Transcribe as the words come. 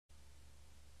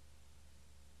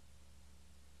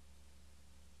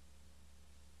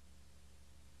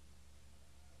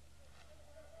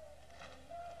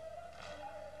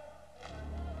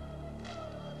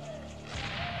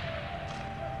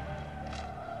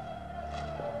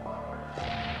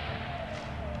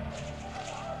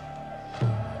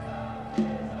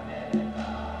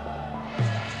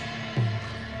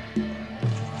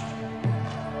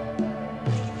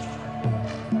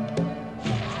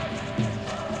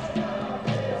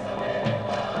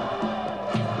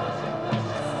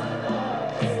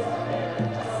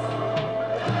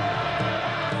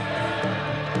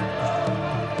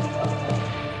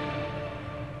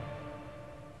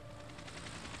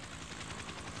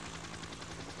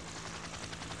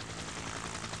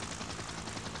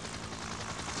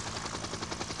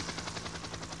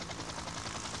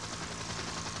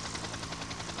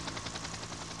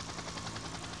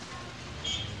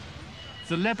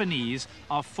The Lebanese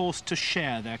are forced to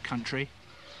share their country.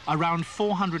 Around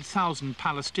 400,000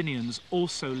 Palestinians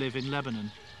also live in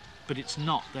Lebanon, but it's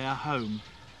not their home.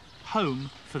 Home,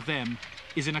 for them,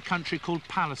 is in a country called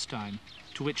Palestine,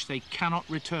 to which they cannot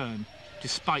return,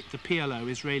 despite the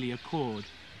PLO-Israeli accord.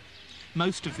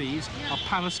 Most of these are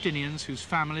Palestinians whose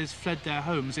families fled their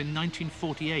homes in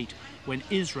 1948, when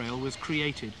Israel was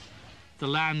created. The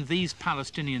land these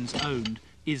Palestinians owned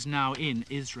is now in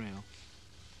Israel.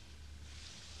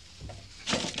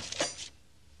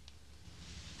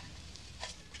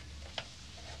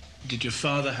 Did your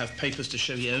father have papers to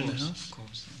show he owned the house? Of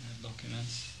course, I have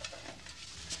documents.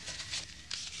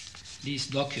 These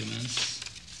documents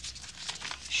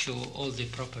show all the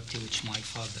property which my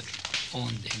father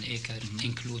owned in acre,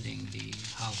 including the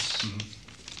house.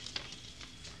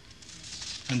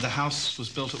 And the house was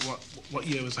built at what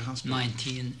year was the house built?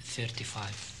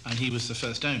 1935. And he was the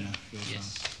first owner?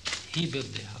 Yes. He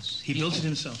built the house. He built it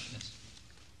himself? Yes.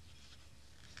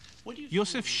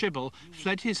 Yosef Shibble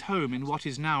fled his home in what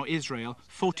is now Israel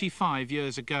 45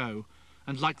 years ago,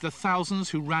 and like the thousands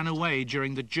who ran away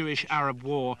during the Jewish-Arab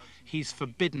War, he's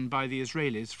forbidden by the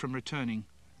Israelis from returning.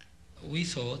 We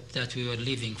thought that we were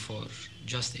leaving for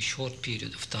just a short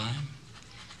period of time.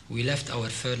 We left our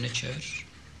furniture.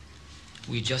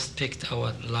 We just picked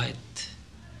our light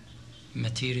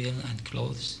material and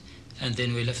clothes, and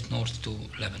then we left north to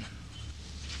Lebanon.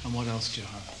 And what else do you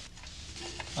have?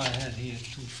 I have here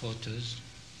 2 photos,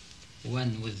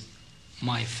 one with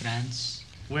my friends.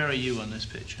 Where are you on this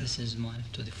picture? This is mine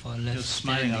to the far left. You're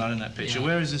smiling a lot in that picture. Yeah.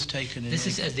 Where is this taken in? This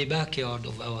is at the backyard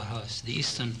of our house, the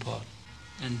eastern part.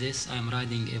 And this, I'm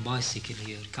riding a bicycle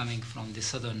here, coming from the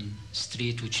southern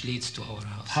street which leads to our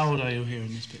house. How old are you here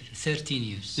in this picture? 13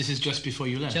 years. This is just before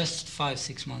you left? Just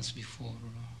 5-6 months before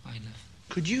I left.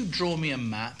 Could you draw me a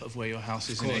map of where your house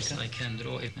is in acre? Of course, I can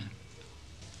draw a map.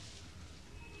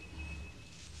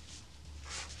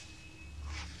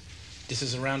 This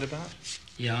is a roundabout?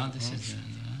 Yeah, this is...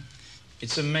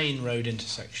 It's a main road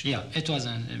intersection. Yeah, it was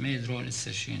a main road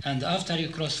intersection. And after you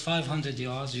cross 500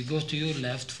 yards, you go to your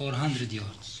left 400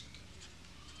 yards.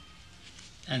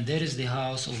 And there is the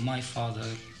house of my father,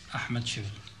 Ahmed Shibble.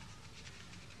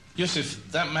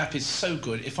 Yusuf, that map is so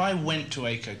good. If I went to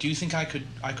Acre, do you think I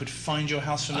could find your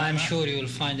house from that I'm map? sure you will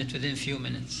find it within a few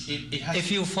minutes. If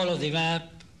you follow the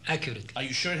map accurately. Are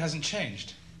you sure it hasn't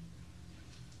changed?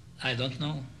 I don't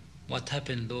know what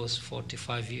happened those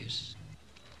 45 years.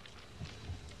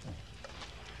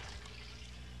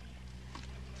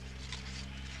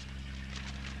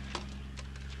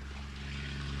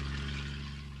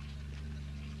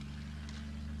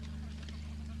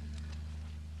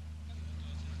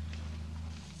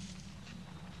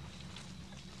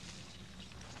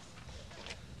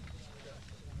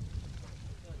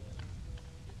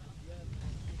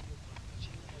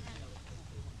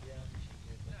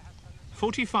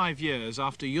 "45 years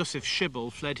after Yosef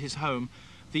Shibble fled his home,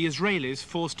 the Israelis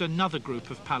forced another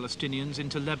group of Palestinians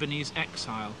into Lebanese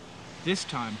exile, this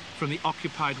time from the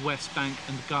occupied West Bank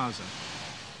and Gaza.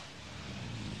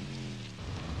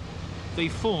 They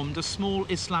formed a small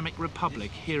Islamic republic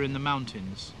here in the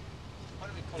mountains.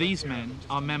 These men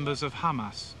are members of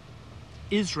Hamas,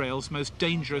 Israel's most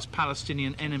dangerous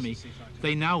Palestinian enemy.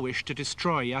 They now wish to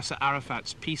destroy Yasser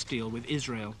Arafat's peace deal with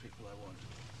Israel.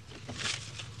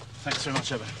 Thanks very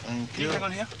much, Eber. Thank Can you hang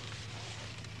on here?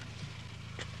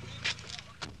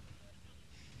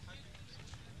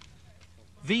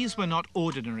 These were not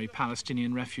ordinary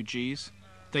Palestinian refugees.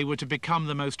 They were to become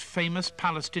the most famous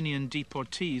Palestinian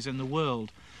deportees in the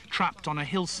world, trapped on a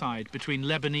hillside between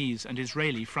Lebanese and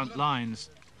Israeli front lines.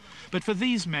 But for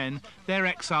these men, their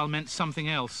exile meant something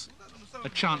else, a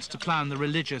chance to plan the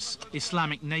religious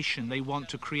Islamic nation they want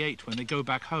to create when they go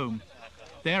back home.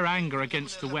 Their anger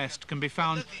against the West can be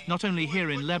found not only here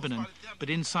in Lebanon, but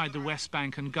inside the West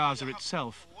Bank and Gaza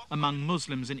itself, among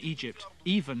Muslims in Egypt,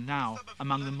 even now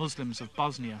among the Muslims of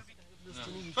Bosnia.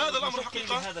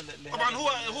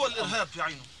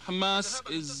 Hamas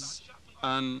is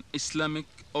an Islamic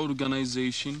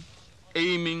organization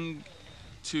aiming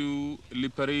to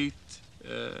liberate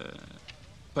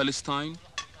Palestine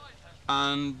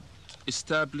and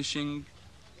establishing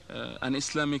an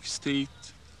Islamic state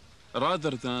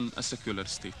rather than a secular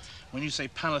state. When you say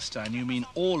Palestine, you mean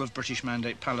all of British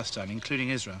Mandate Palestine,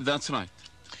 including Israel? That's right.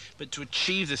 But to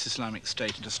achieve this Islamic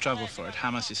state and to struggle for it,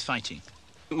 Hamas is fighting.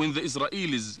 When the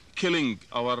Israelis killing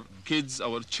our kids,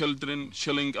 our children,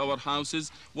 shelling our houses,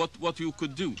 what you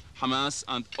could do? Hamas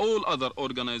and all other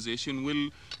organizations will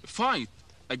fight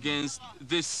against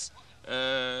this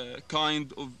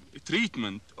kind of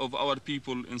treatment of our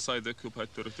people inside the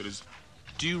occupied territories.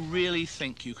 Do you really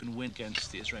think you can win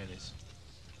against the Israelis?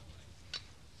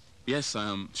 Yes, I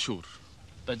am sure.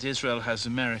 But Israel has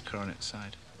America on its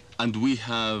side. And we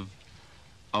have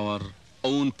our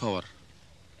own power,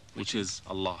 which is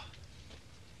Allah.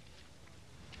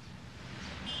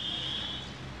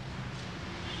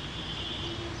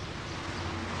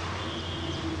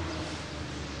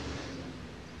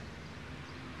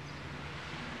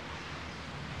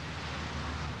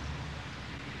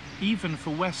 Even for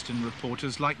Western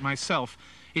reporters like myself,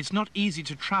 it's not easy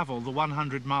to travel the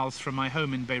 100 miles from my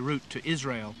home in Beirut to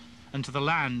Israel and to the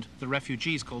land the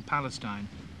refugees call Palestine.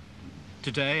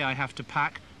 Today I have to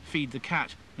pack, feed the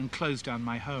cat and close down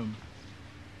my home.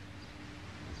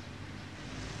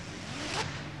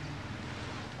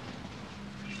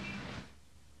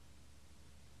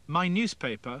 My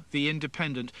newspaper, The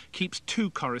Independent, keeps 2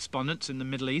 correspondents in the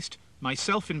Middle East,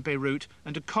 myself in Beirut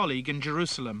and a colleague in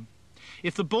Jerusalem.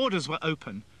 If the borders were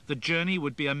open, the journey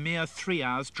would be a mere 3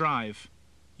 hours drive.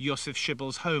 Yosef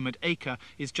Shibbol's home at Acre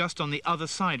is just on the other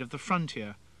side of the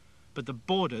frontier, but the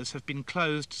borders have been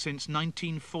closed since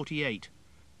 1948.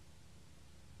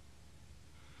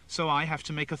 So I have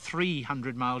to make a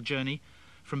 300-mile journey.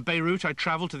 From Beirut I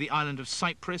travel to the island of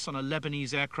Cyprus on a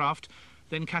Lebanese aircraft,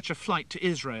 then catch a flight to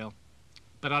Israel.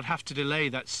 But I'd have to delay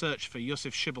that search for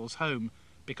Yosef Shibbol's home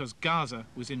because Gaza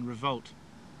was in revolt.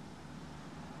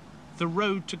 The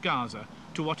road to Gaza,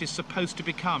 to what is supposed to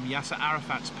become Yasser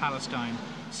Arafat's Palestine,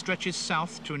 stretches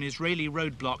south to an Israeli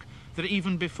roadblock that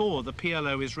even before the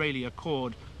PLO-Israeli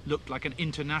Accord looked like an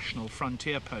international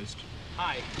frontier post.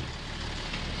 Hi.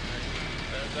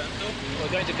 We're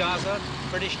going to Gaza,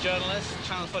 British journalist,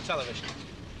 Channel 4 television.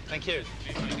 Thank you.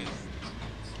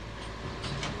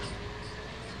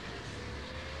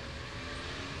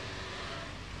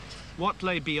 What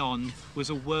lay beyond was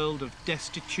a world of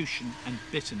destitution and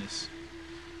bitterness.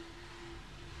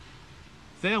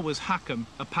 There was Hakam,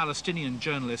 a Palestinian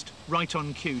journalist, right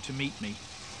on cue to meet me.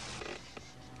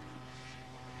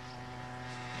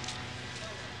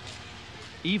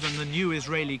 Even the new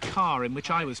Israeli car in which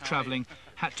I was travelling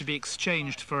had to be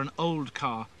exchanged for an old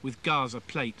car with Gaza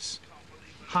plates.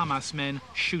 Hamas men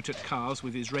shoot at cars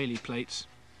with Israeli plates.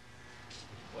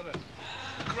 What a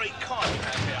great car you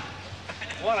have here.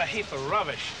 What a heap of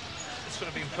rubbish. This would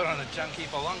have been put on a junk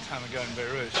heap a long time ago in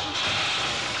Beirut.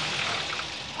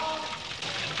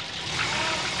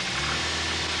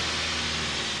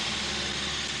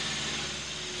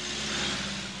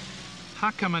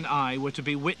 Hakam and I were to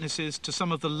be witnesses to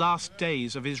some of the last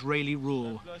days of Israeli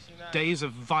rule, days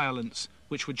of violence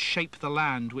which would shape the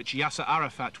land which Yasser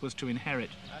Arafat was to inherit.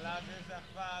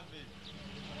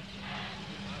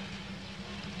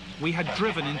 We had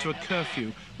driven into a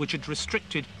curfew which had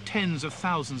restricted tens of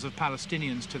thousands of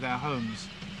Palestinians to their homes.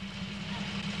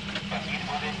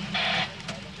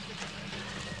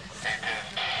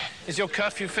 Is your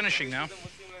curfew finishing now?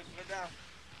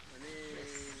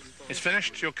 It's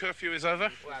finished? Your curfew is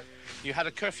over? You had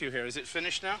a curfew here. Is it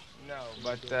finished now? No,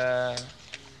 but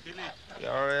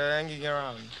you're hanging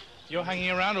around. You're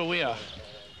hanging around or we are?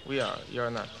 We are.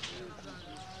 You're not.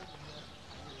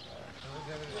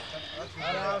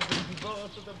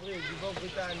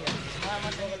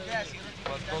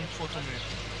 But don't photo me.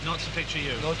 Not to picture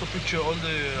you. Not to picture all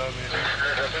the.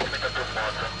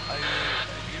 I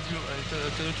give you. I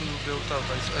tell you to go out.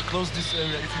 I close this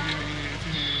area if you.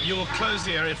 You will close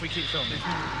the area if we keep filming. If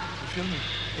you film me.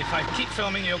 If I keep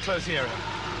filming, you'll close the area.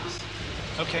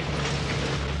 Okay.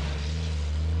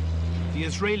 The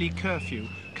Israeli curfew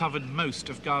covered most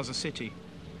of Gaza City.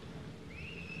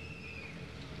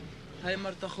 هاي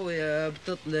مرت اخوي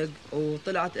بتطلق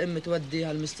وطلعت امي توديها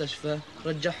على المستشفى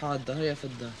رجعها على الدار هي في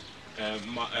الدار.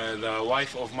 The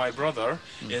wife of my brother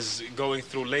is going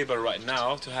through labor right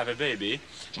now to have a baby.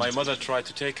 My mother tried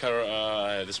to take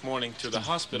her this morning to the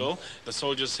hospital. The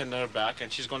soldiers sent her back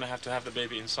and she's going to have the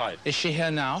baby inside. Is she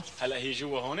here now? هلا هي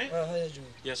جوا هون؟ هي جوا.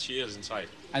 Yes, she is inside.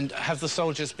 And have the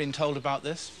soldiers been told about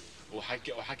this?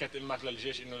 وحكت امك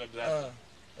للجيش انه بدها.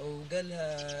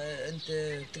 وقالها انت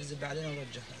بتكذب علينا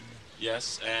ورجعها.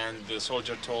 Yes, and the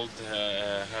soldier told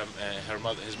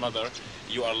his mother,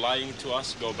 you are lying to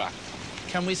us, go back.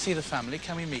 Can we see the family?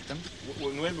 Can we meet them?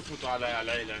 وين بفوتوا على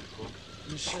العيلة عندكم؟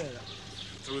 من الشارع.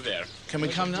 Through there. Can we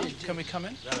come now? Can we come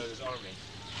in? No, there's army.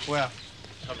 Where?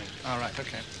 Coming. All right,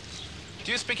 okay.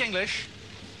 Do you speak English?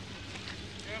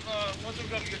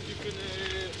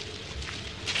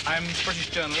 I'm British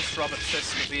journalist Robert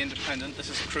Fisk of The Independent. This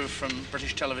is a crew from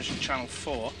British television Channel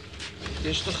 4.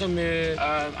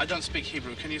 I don't speak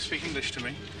Hebrew. Can you speak English to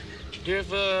me? Do you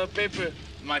have a paper?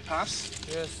 My pass?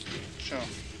 Yes. Sure.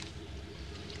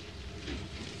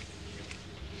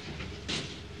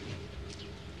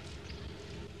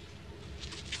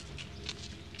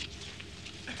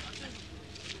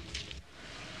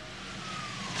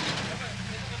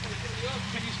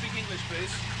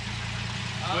 please.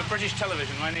 We're British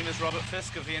television. My name is Robert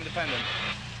Fisk of The Independent.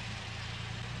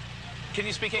 Can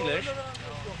you speak English?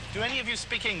 Do any of you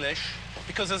speak English?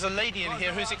 Because there's a lady in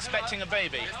here who's expecting a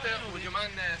baby. Mister, would you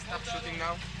mind stop shooting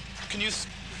now? Can you...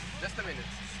 Just a minute.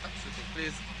 Stop shooting,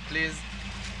 please. Please.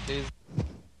 Please.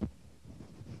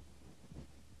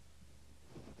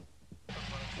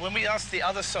 When we asked the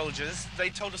other soldiers, they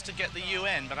told us to get the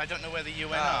UN, but I don't know where the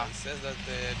UN are. It says that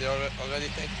they already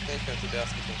take her to the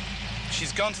hospital.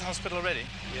 She's gone to the hospital already?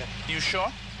 Yeah. You sure?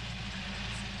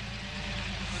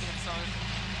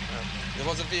 There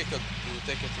was a vehicle to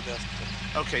take her to the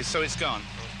hospital. Okay, so it's gone.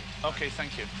 Okay,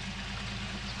 thank you.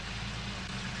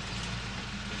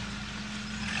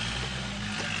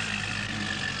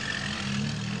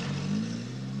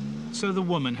 So the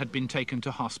woman had been taken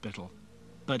to hospital.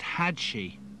 But had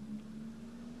she?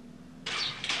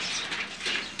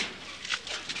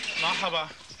 مرحبا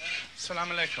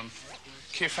السلام عليكم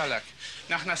كيف حالك؟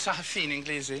 نحن صحفيين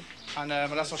انجليزي انا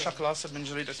مراسل شقلاص من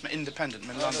جريدة اسمها Independent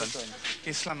من لندن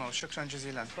يسلموا شكرا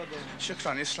جزيلا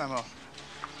شكرا يسلموا.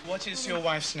 What is your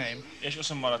wife's name? ايش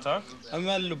اسم مرتك؟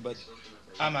 أمال لبد.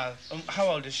 Amal. How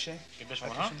old is she? قديش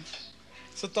عمرها؟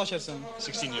 16 سنة.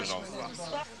 16 years old.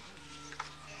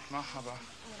 مرحبا.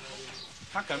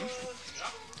 حكم.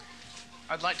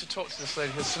 I'd like to talk to this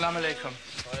lady. السلام عليكم.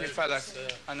 كيف حالك؟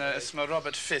 أنا اسمي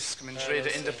روبرت فيسك من جريدة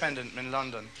Independent من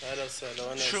لندن. أهلا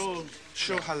وسهلا.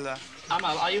 شو هلا؟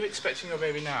 Amal, are you expecting your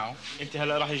baby now? انت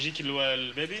هلا راح يجيك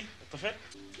البيبي الطفل؟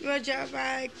 وجع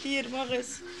معي كثير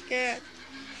مغص كان.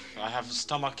 I have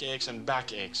stomach aches and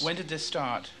back aches. When did this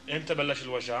start? امتى بلش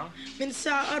الوجع؟ من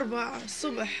الساعة 4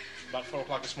 الصبح. About 4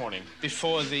 o'clock this morning.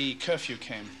 Before the curfew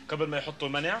came. قبل ما يحطوا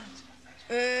المنع؟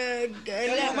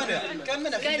 كان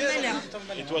منع.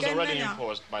 It was already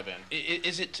imposed by then.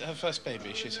 Is it her first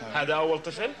baby she's had? هذا أول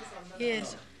طفل؟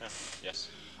 Yes. Yes.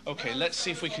 Okay, let's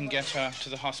see if we can get her to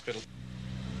the hospital.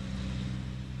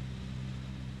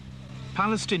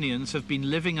 Palestinians have been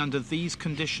living under these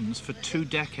conditions for 2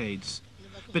 decades.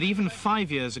 But even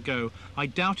 5 years ago, I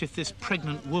doubt if this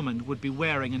pregnant woman would be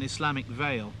wearing an Islamic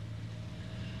veil.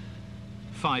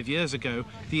 5 years ago,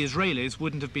 the Israelis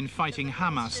wouldn't have been fighting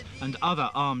Hamas and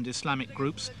other armed Islamic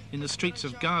groups in the streets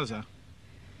of Gaza.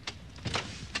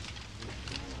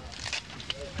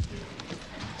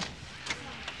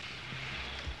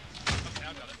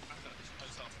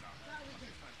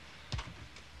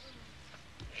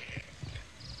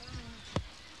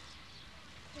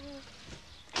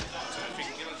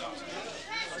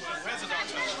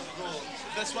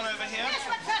 This one over here?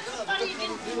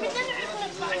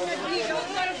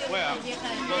 Where?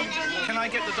 Can I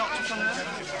get the doctor from there?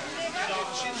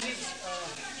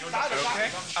 Okay,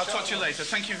 I'll talk to you later.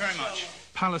 Thank you very much.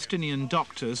 Palestinian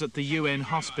doctors at the UN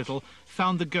hospital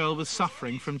found the girl was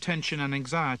suffering from tension and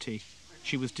anxiety.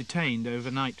 She was detained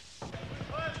overnight.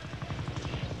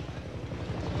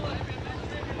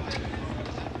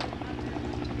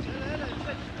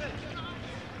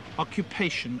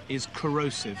 Occupation is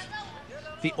corrosive.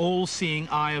 The all-seeing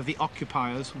eye of the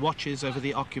occupiers watches over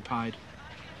the occupied.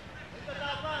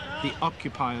 The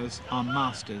occupiers are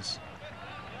masters.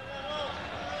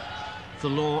 The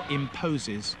law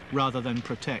imposes rather than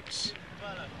protects.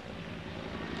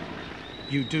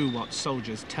 You do what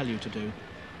soldiers tell you to do.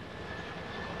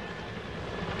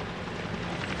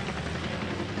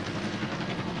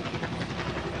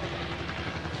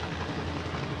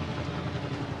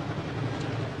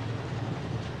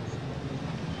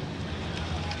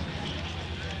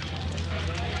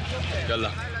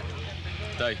 Yalla.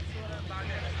 Die.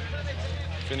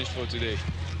 Finished for today.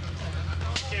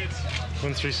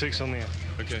 136 on the air.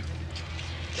 Okay.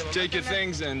 Take your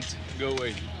things and go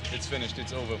away. It's finished.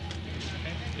 It's over.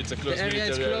 It's a closed The area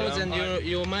is military closed area. and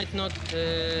you might not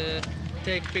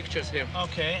take pictures here.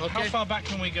 Okay. How far back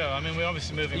can we go? I mean, we're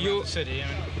obviously moving around the city. I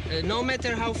mean... no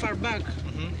matter how far back,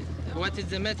 what is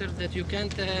the matter that you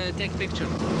can't take pictures?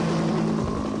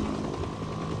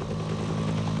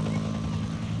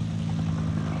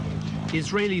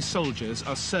 Israeli soldiers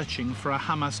are searching for a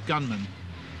Hamas gunman.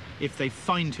 If they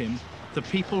find him, the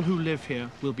people who live here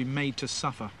will be made to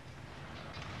suffer.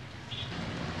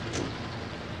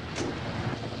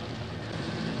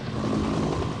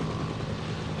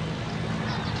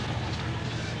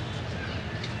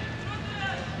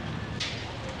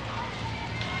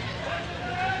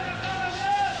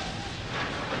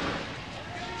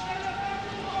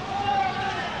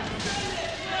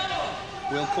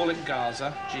 We'll call it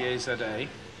Gaza, G-A-Z-A.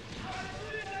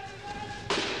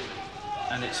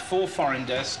 And it's for Foreign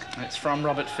Desk, and it's from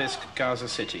Robert Fisk, Gaza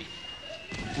City.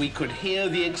 We could hear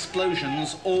the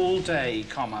explosions all day,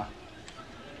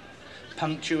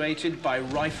 punctuated by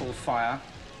rifle fire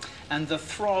and the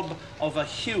throb of a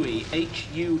Huey,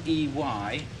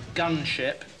 H-U-E-Y,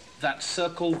 gunship that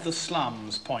circled the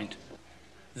slums, point.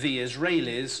 The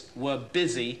Israelis were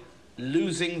busy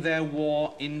losing their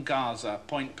war in Gaza,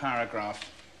 point paragraph.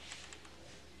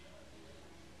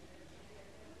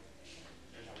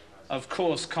 Of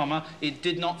course, comma, it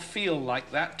did not feel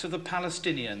like that to the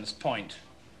Palestinians, point.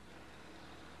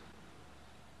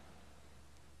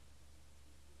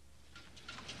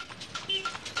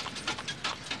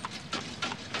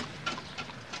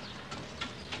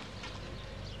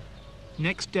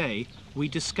 Next day, we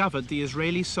discovered the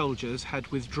Israeli soldiers had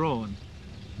withdrawn.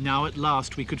 Now at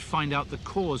last we could find out the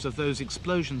cause of those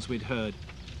explosions we'd heard.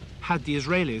 Had the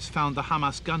Israelis found the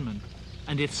Hamas gunmen?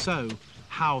 And if so,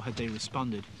 how had they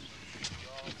responded?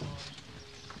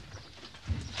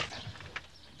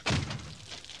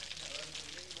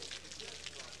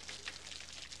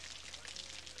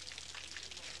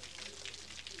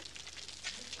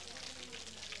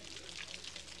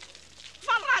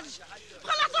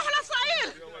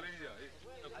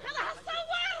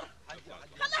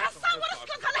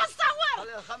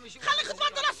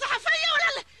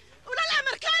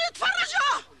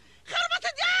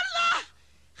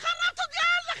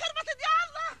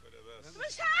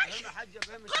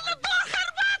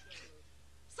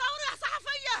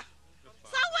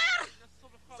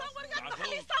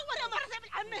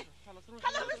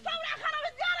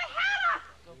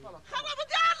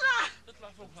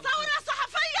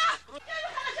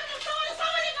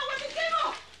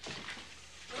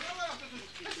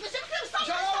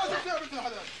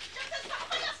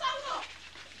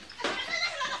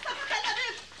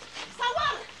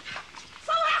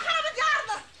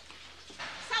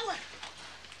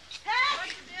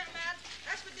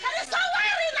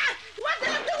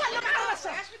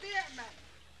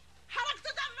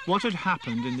 What had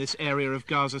happened in this area of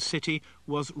Gaza City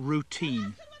was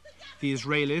routine. The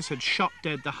Israelis had shot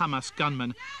dead the Hamas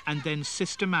gunmen and then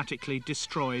systematically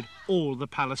destroyed all the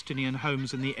Palestinian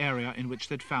homes in the area in which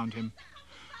they'd found him.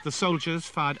 The soldiers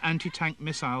fired anti-tank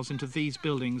missiles into these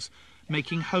buildings,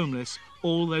 making homeless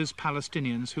all those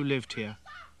Palestinians who lived here.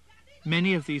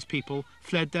 Many of these people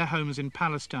fled their homes in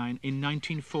Palestine in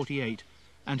 1948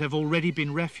 and have already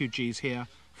been refugees here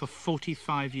for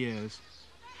 45 years.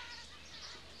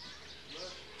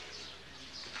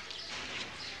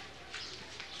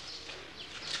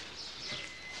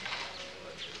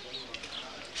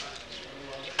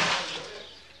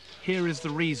 Here is the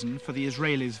reason for the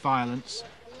Israelis' violence.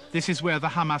 This is where the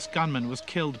Hamas gunman was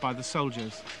killed by the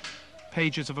soldiers.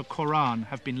 Pages of a Quran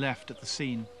have been left at the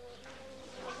scene.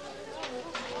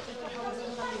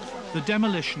 The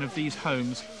demolition of these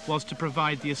homes was to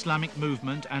provide the Islamic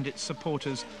movement and its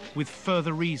supporters with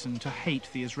further reason to hate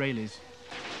the Israelis.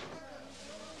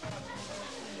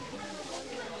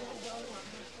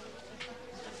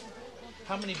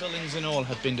 How many buildings in all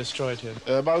have been destroyed here?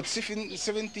 About 17.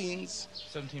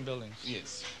 17 buildings?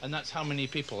 Yes. And that's how many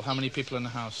people? How many people in the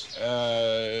house?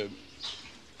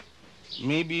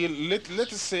 Maybe,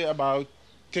 let us say about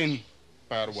 10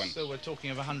 per one. So we're talking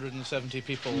of 170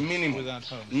 people minimum, without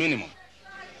homes? Minimum.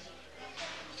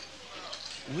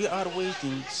 We are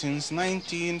waiting since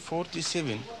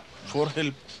 1947 for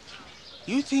help.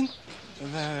 You think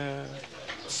they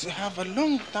have a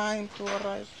long time to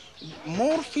arrive?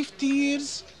 More 50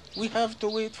 years we have to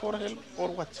wait for help, or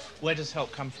what? Where does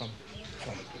help come from?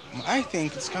 I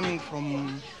think it's coming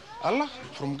from Allah,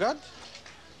 from God,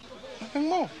 nothing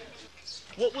more.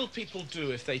 What will people do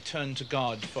if they turn to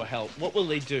God for help? What will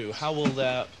they do? How will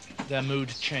their mood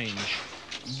change?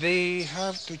 They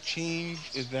have to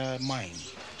change their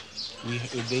mind.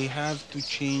 They have to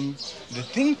change the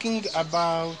thinking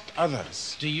about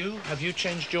others. Do you? Have you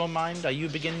changed your mind? Are you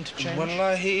beginning to change?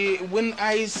 Wallahi, when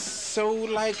I saw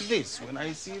like this, when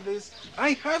I see this,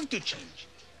 I have to change.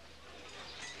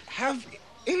 Have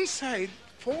inside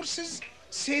forces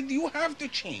said you have to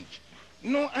change.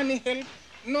 No any help,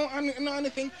 no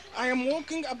anything. I am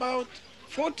working about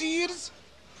 40 years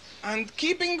and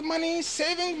keeping money,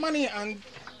 saving money, and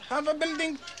have a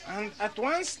building, and at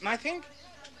once nothing.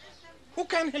 Who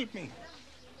can help me?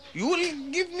 You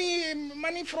will give me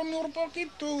money from your pocket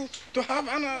to have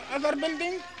another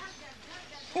building?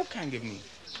 Who can give me?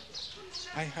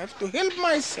 I have to help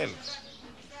myself.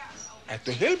 I have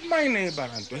to help my neighbor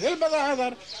and to help the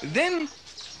other. Then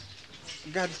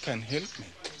God can help me.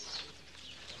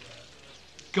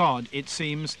 God, it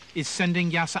seems, is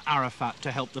sending Yasser Arafat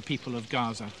to help the people of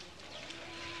Gaza.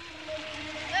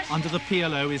 Under the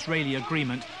PLO-Israeli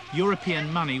agreement,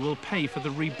 European money will pay for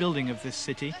the rebuilding of this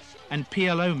city, and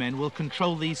PLO men will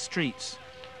control these streets.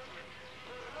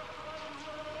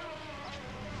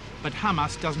 But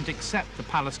Hamas doesn't accept the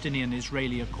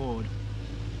Palestinian-Israeli accord.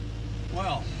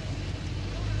 Well,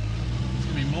 there's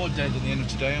going to be more dead at the end of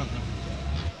today, aren't there?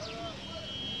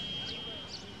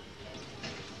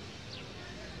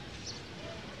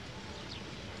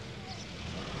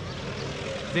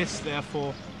 This,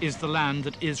 therefore, is the land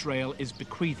that Israel is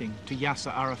bequeathing to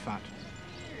Yasser Arafat.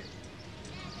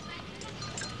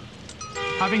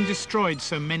 Having destroyed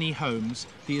so many homes,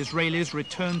 the Israelis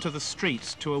return to the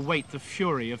streets to await the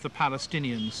fury of the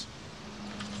Palestinians.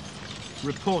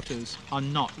 Reporters are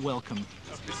not welcome.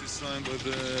 This is signed by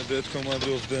the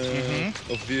commander of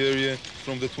the area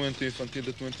from the 20th until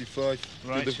the 25th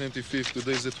to the 25th.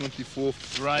 Today is the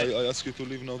 24th. Right. I ask you to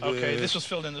leave now. Okay, this was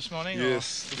filled in this morning? Yes. Or?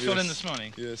 It was filled in this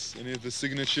morning? Yes, and here's the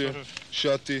signature,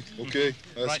 Shati, okay?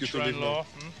 I ask you to leave now.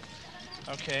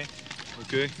 Okay.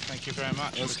 Okay. Thank you very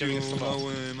much. I ask you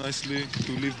now nicely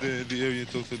to leave the area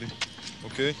totally,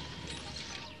 okay?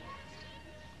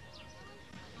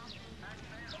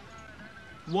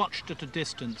 Watched at a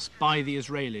distance by the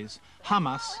Israelis,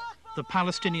 Hamas, the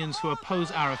Palestinians who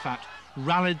oppose Arafat,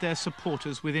 rallied their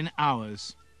supporters within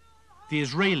hours. The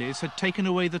Israelis had taken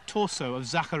away the torso of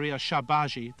Zakaria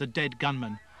Shabaji, the dead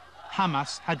gunman.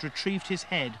 Hamas had retrieved his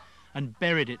head and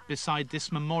buried it beside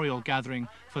this memorial gathering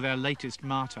for their latest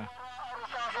martyr.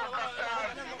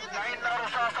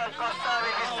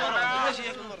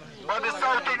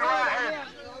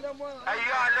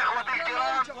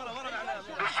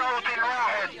 بصوت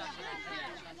واحد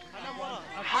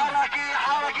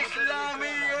حركة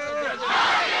إسلامية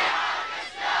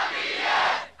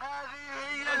هذه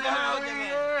هي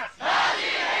الهوية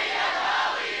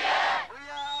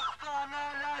ويا أقصانا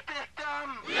لا تهتم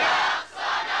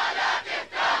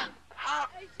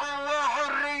حق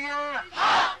وحرية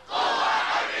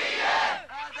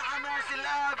هذا حماس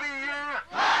الآبية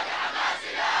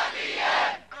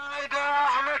قائد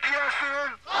أحمد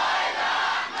ياسين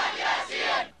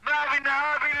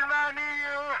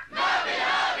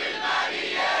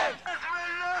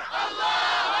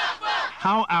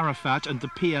How Arafat and the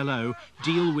PLO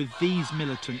deal with these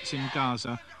militants in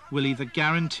Gaza will either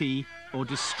guarantee or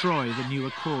destroy the new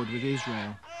accord with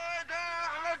Israel.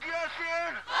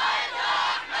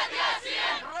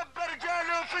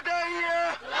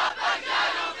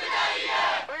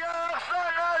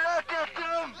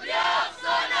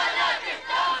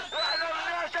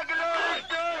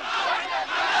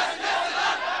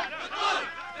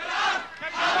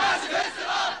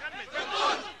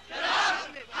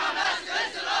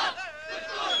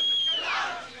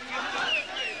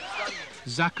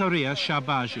 Zakaria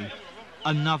Shabaji,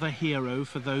 another hero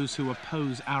for those who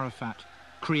oppose Arafat,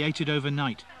 created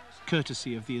overnight,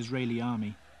 courtesy of the Israeli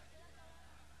army.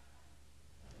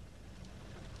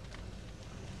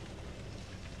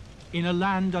 In a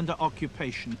land under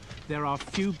occupation, there are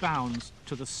few bounds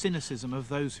to the cynicism of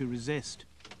those who resist.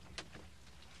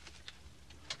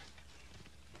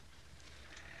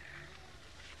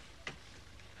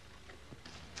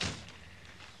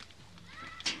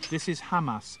 This is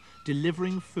Hamas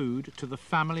delivering food to the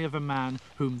family of a man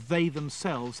whom they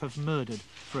themselves have murdered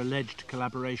for alleged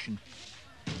collaboration.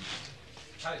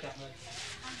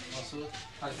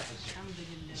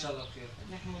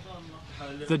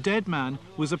 The dead man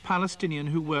was a Palestinian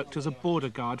who worked as a border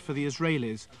guard for the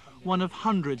Israelis, one of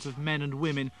hundreds of men and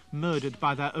women murdered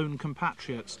by their own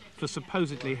compatriots for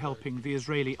supposedly helping the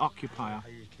Israeli occupier.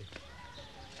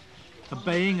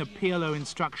 Obeying a PLO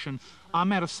instruction,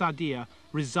 Amer Sadia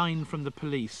resigned from the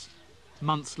police.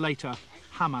 Months later,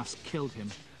 Hamas killed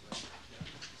him.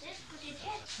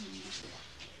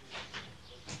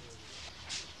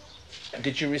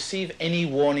 Did you receive any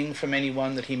warning from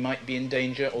anyone that he might be in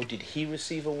danger, or did he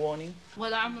receive a warning?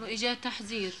 ولا عمره إجا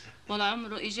تحذير، ولا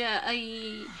عمره إجا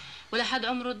أي، ولا حد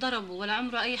عمره ضربه، ولا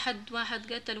عمره أي حد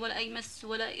واحد قتل، ولا أي مس،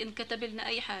 ولا انكتب لنا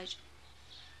أي حاجة.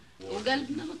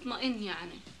 وقلبنا مطمئن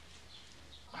يعني.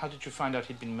 How did you find out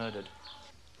he'd been murdered?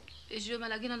 إجوا ما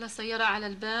لقينا إلا سيارة على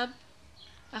الباب،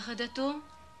 أخذته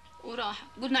وراح،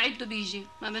 قلنا عده بيجي،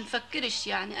 ما بنفكرش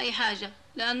يعني أي حاجة،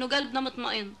 لأنه قلبنا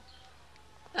مطمئن.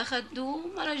 أخذوه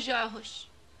ما رجعوهش.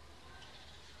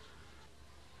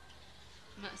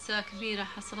 مأساة كبيرة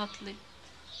حصلت لي،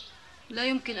 لا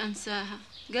يمكن أنساها،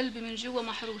 قلبي من جوا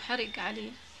محروق حرق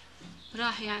عليه.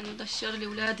 راح يعني دشر لي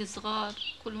أولادي صغار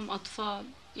كلهم أطفال،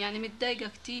 يعني متضايقة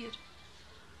كتير.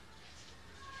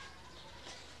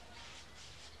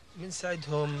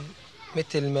 بنساعدهم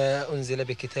مثل ما أنزل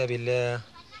بكتاب الله،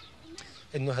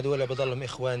 إنه هدول بضلهم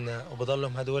إخواننا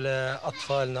وبضلهم هدول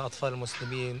أطفالنا، أطفال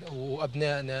المسلمين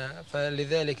وأبنائنا،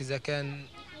 فلذلك إذا كان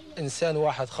إنسان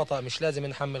واحد خطأ مش لازم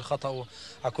نحمل خطأه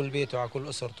على كل بيته وعلى كل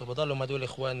أسرته، بضلهم هدول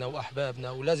إخواننا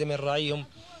وأحبابنا ولازم نراعيهم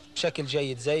بشكل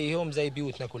جيد زيهم زي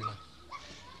بيوتنا كلنا.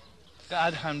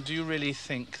 Adham, do you really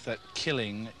think that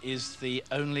killing is the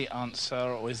only answer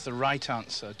or is the right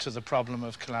answer to the problem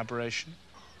of collaboration?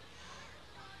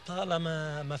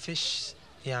 طالما ما فيش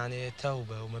يعني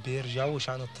توبة وما بيرجعوش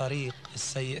عن الطريق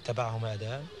السيء تبعهم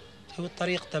هذا، هو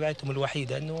الطريق تبعتهم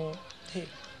الوحيدة إنه هيك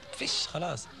فيش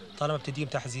خلاص. طالما بتديهم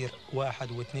تحذير 1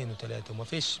 و2 و3 وما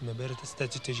فيش ما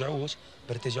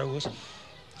برتجعوش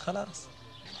خلاص.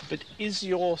 But is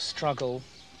your struggle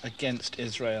against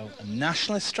Israel a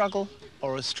nationalist struggle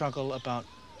or a struggle about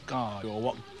God or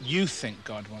what you think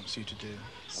God wants you to do?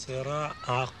 صراع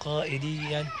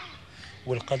عقائديا،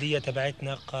 والقضية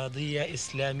تبعتنا قضية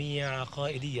إسلامية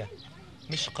عقائدية،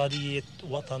 مش قضية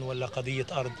وطن ولا قضية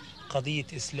أرض، قضية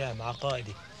إسلام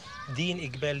عقائدي. دين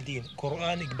إقبال دين،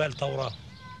 قرآن إقبال توراة.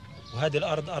 وهذه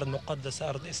الأرض أرض مقدسة،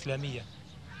 أرض إسلامية.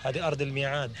 هذه أرض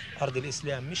الميعاد، أرض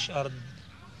الإسلام، مش أرض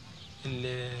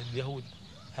اليهود.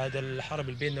 هذا الحرب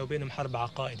اللي بيننا وبينهم حرب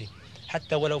عقائدي.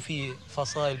 حتى ولو في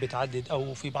فصائل بتعدد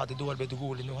أو في بعض الدول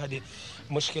بتقول إنه هذه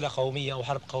مشكلة قومية أو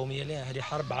حرب قومية، لا، هذه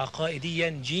حرب عقائدية،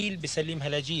 جيل بيسلمها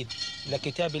لجيل،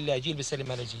 لكتاب الله جيل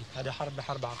بيسلمها لجيل. هذه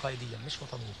حرب عقائدية مش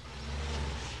وطنية.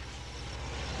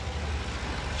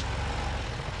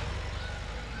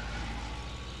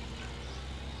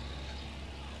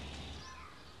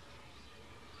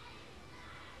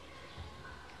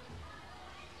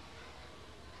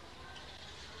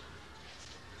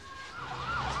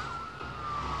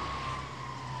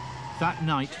 That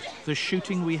night, the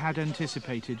shooting we had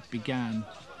anticipated began.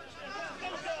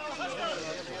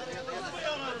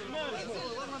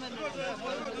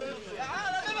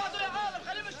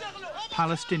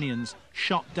 Palestinians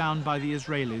shot down by the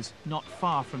Israelis not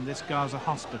far from this Gaza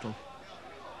hospital.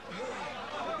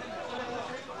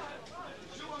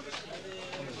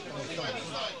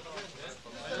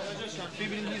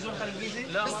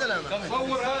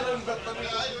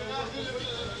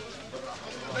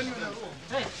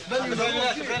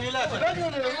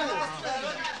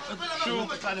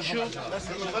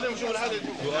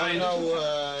 You are now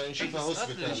in Shifa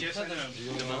Hospital.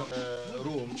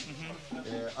 Room.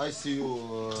 ICU.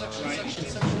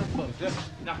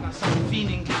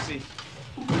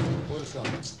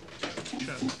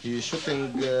 He's shooting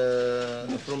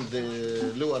from the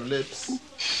lower lips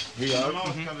here,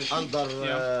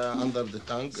 under the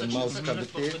tongue, mouth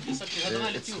cavity.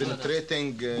 It's penetrating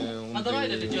on the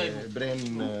brain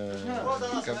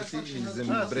cavity. He's in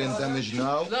brain damage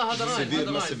now. Severe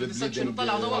massive bleeding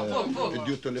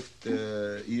due to left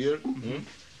ear.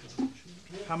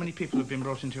 How many people have been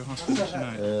brought into your hospital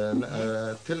tonight?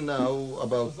 Till now,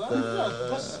 about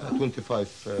 25.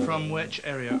 From which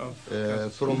area of?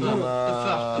 From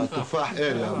Tufah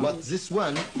area. But this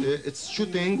one, it's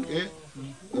shooting in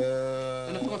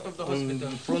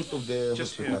front of the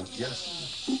hospital. Yes.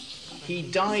 He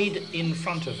died in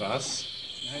front of us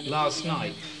last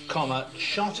night,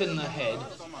 shot in the head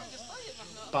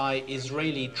by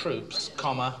Israeli troops,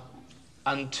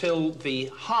 until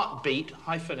the heartbeat,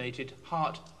 hyphenated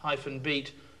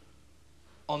heart-beat,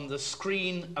 on the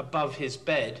screen above his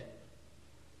bed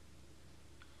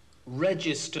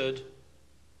registered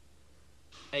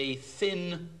a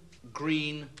thin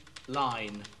green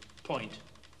line, point.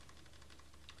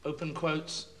 Open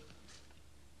quotes,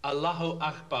 Allahu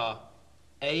Akbar,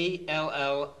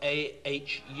 A-L-L-A-H-U,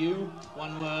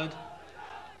 one word,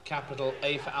 capital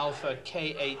A for Alpha,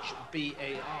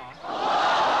 K-H-B-A-R.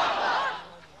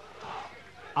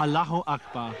 Allahu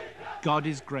Akbar, God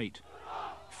is great.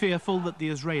 Fearful that the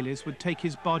Israelis would take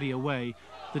his body away,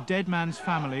 the dead man's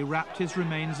family wrapped his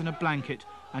remains in a blanket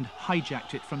and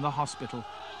hijacked it from the hospital,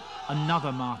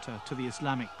 another martyr to the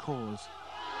Islamic cause.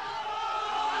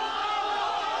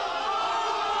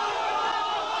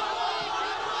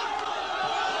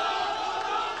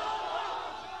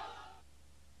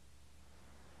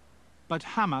 But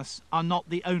Hamas are not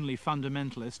the only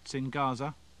fundamentalists in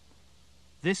Gaza.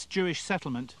 This Jewish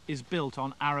settlement is built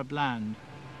on Arab land,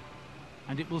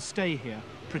 and it will stay here,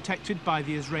 protected by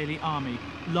the Israeli army,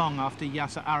 long after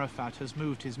Yasser Arafat has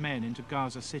moved his men into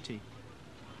Gaza City.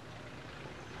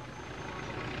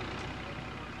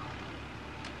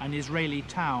 An Israeli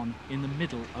town in the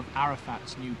middle of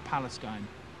Arafat's new Palestine.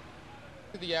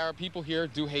 The Arab people here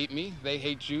do hate me. They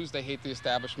hate Jews. They hate the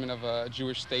establishment of a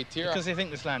Jewish state here. Because they think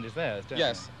this land is theirs, don't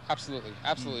Yes, absolutely.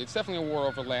 Absolutely. It's definitely a war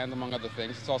over land, among other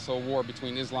things. It's also a war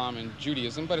between Islam and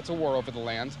Judaism, but it's a war over the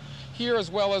land. Here, as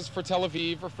well as for Tel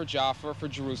Aviv or for Jaffa or for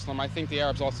Jerusalem, I think the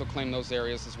Arabs also claim those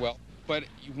areas as well. but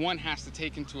one has to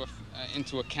take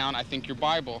into account, I think, your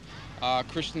Bible.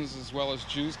 Christians as well as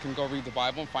Jews can go read the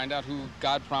Bible and find out who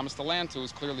God promised the land to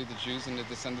is clearly the Jews and the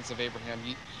descendants of Abraham,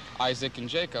 Isaac, and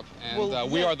Jacob. And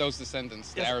we are those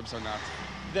descendants. The Arabs are not.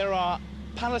 There are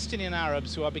Palestinian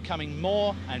Arabs who are becoming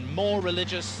more and more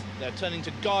religious. They're turning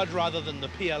to God rather than the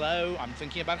PLO. I'm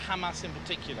thinking about Hamas in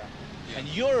particular. Yeah. And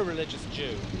you're a religious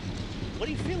Jew. What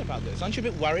do you feel about this? Aren't you a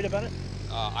bit worried about it?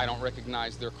 I don't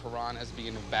recognize their Quran as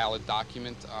being a valid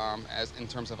document as in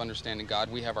terms of understanding God.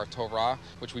 We have our Torah,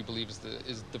 which we believe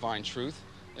is divine truth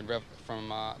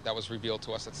that was revealed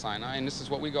to us at Sinai, and this is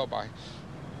what we go by.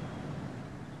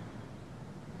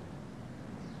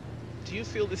 Do you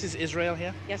feel this is Israel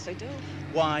here? Yes, I do.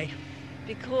 Why?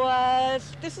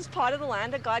 Because this is part of the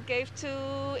land that God gave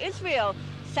to Israel.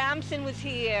 Samson was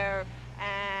here,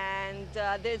 and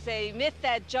there's a myth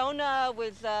that Jonah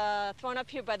was thrown up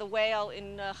here by the whale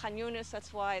in Khan Yunis.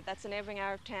 That's a neighboring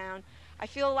Arab town. I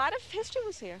feel a lot of history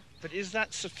was here. But is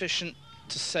that sufficient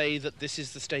to say that this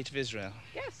is the state of Israel?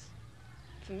 Yes.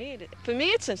 For me,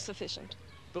 it's insufficient.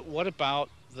 But what about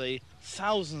the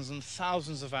thousands and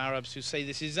thousands of Arabs who say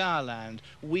this is our land,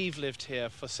 we've lived here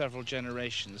for several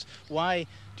generations? Why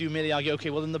do you merely argue, okay,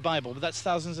 well, in the Bible, but that's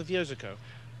thousands of years ago?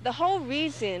 The whole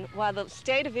reason why the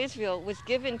state of Israel was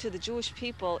given to the Jewish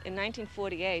people in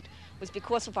 1948 was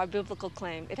because of our biblical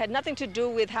claim. It had nothing to do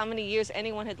with how many years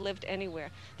anyone had lived anywhere.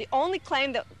 The only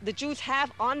claim that the Jews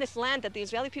have on this land that the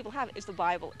Israeli people have is the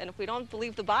Bible. And if we don't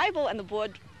believe the Bible and the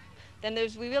board, then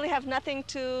we really have nothing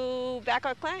to back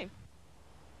our claim.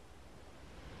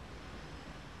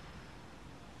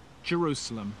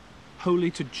 Jerusalem,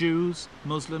 holy to Jews,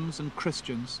 Muslims and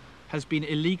Christians, has been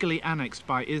illegally annexed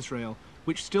by Israel,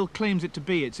 which still claims it to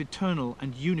be its eternal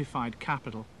and unified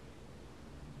capital.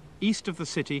 East of the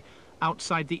city,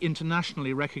 outside the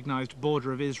internationally recognized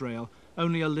border of Israel,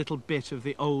 only a little bit of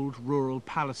the old rural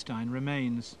Palestine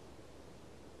remains.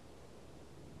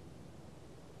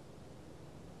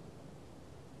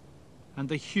 And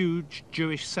the huge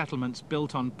Jewish settlements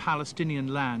built on Palestinian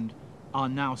land are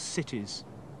now cities.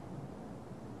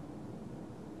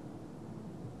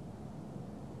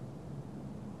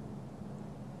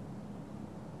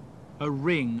 A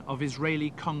ring of Israeli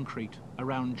concrete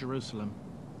around Jerusalem.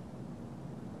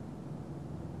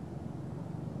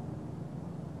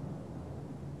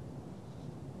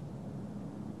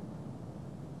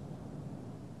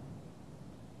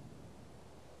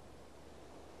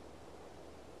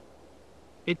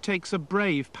 It takes a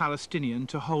brave Palestinian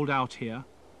to hold out here,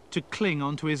 to cling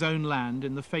onto his own land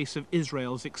in the face of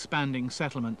Israel's expanding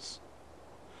settlements.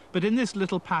 But in this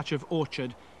little patch of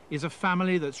orchard is a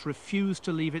family that's refused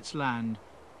to leave its land,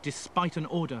 despite an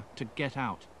order to get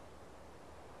out.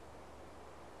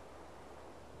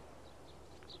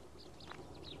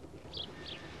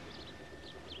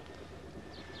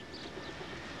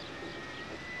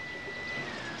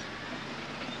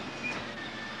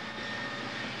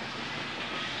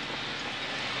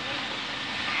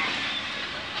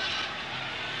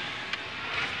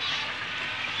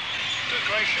 Good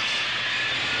gracious.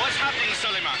 What's happening,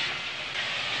 Suleiman?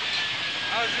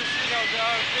 As you see now, they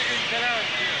are digging the land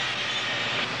here.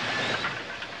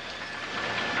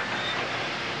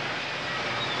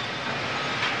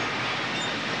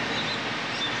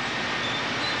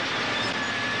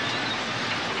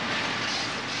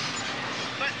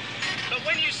 But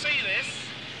when you see this,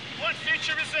 what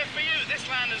future is there for you? This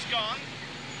land is gone.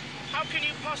 How can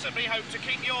you possibly hope to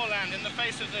keep your land in the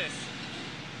face of this?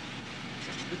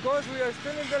 Because we are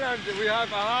still in the land. We have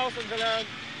a house in the land.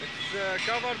 It's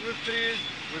covered with trees,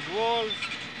 with walls,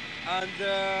 and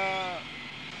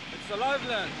it's a live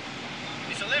land.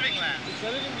 It's a living land. It's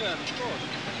a living land, of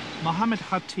course. Mohammed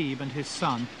Khatib and his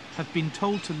son have been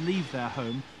told to leave their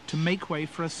home to make way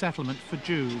for a settlement for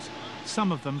Jews,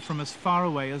 some of them from as far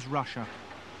away as Russia.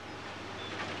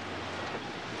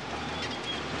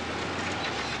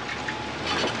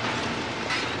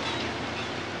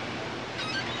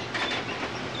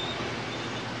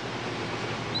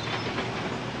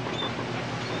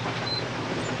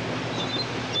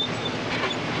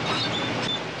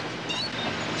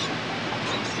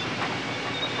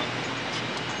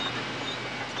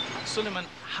 Suleiman,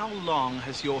 how long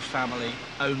has your family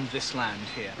owned this land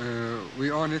here?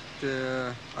 We own it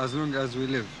as long as we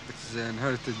live. It's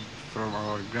inherited from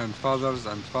our grandfathers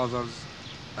and fathers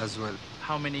as well.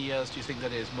 How many years do you think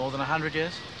that is? More than 100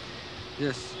 years?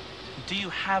 Yes. Do you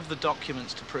have the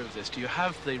documents to prove this? Do you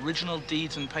have the original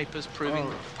deeds and papers proving?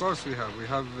 Oh, of course we have. We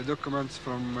have documents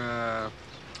from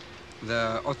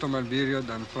the Ottoman period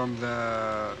and from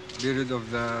the period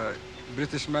of the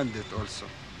British Mandate also.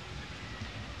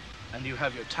 And you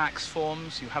have your tax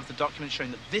forms, you have the document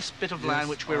showing that this bit of land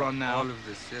which we're on now... all of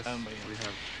this, yes, we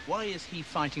have. Why is he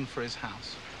fighting for his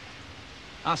house?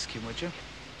 Ask him, would you?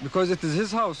 Because it is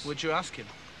his house. Would you ask him?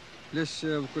 ليش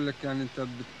بقول لك يعني أنت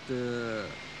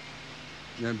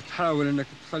يعني بتحاول إنك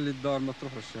تخلي الدار ما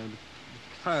تروحش يعني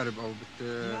بتحارب أو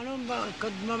يعني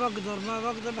قد ما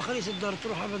بقدر بخليش الدار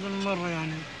تروح أبدا مرة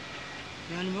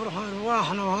يعني بروح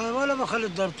أرواحنا وهاي ولا بخلي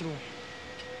الدار تروح.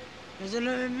 إذا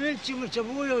ملتي وملت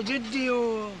أبويا وجدي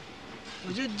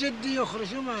وجد جدي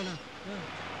يخرجوا معنا.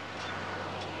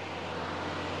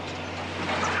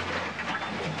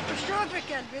 شوفي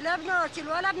كلبي لا بناكل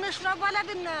ولا بنشرب ولا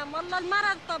بننام والله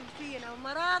المرض طب فينا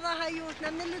ومراضى هيوتنا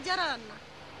من اللي جرانا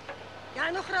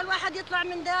يعني اخرى الواحد يطلع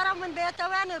من داره ومن بيته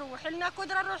وين نروح لنا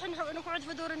قدره نروح نقعد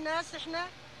في دور الناس احنا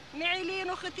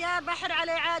معيلين وختيار بحر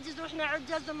عليه عاجز واحنا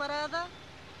عجز ومراضى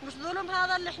مش ظلم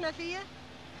هذا اللي احنا فيه.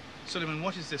 Suleiman,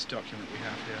 what is this document we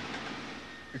have here?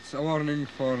 It's a warning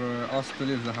for us to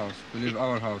leave the house, to leave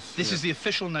our house. This is the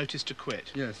official notice to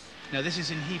quit? Yes. Now this is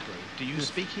in Hebrew. Do you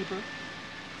speak Hebrew?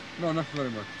 No, not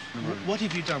very much. What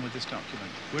have you done with this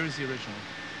document? Where is the original?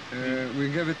 We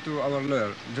gave it to our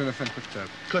lawyer, Jonathan Kutab.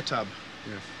 Kutab?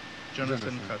 Yes.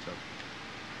 Jonathan Kutab.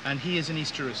 And he is in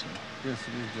East Jerusalem? Yes,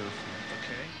 in East Jerusalem.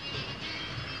 Okay.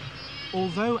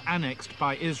 Although annexed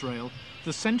by Israel,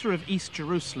 the center of East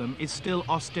Jerusalem is still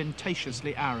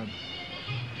ostentatiously Arab.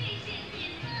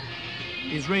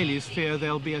 Israelis fear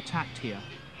they'll be attacked here.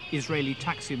 Israeli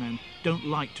taximen don't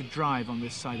like to drive on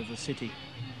this side of the city.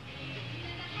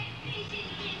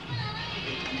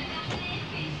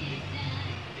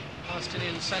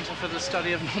 Palestinian Center for the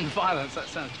Study of Non-Violence, that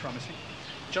sounds promising.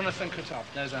 Jonathan Kutab,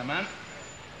 there's our man.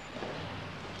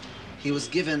 He was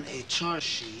given a charge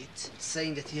sheet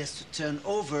saying that he has to turn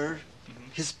over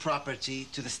his property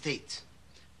to the state.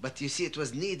 But you see, it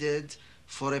was needed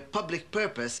for a public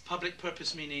purpose. Public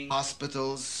purpose meaning?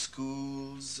 Hospitals,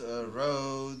 schools,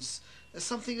 roads,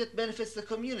 something that benefits the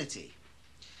community.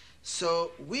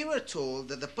 So we were told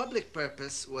that the public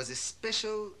purpose was a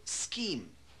special scheme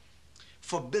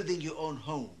for building your own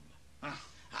home.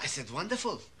 I said,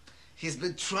 wonderful. He's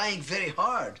been trying very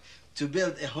hard to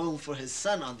build a home for his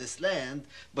son on this land,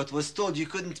 but was told you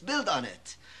couldn't build on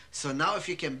it. So now if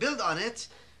you can build on it,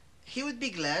 he would be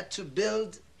glad to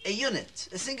build a unit,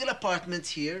 a single apartment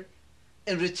here,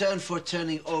 in return for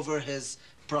turning over his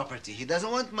property. He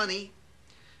doesn't want money,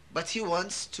 but he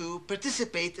wants to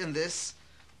participate in this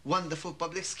wonderful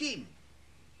public scheme.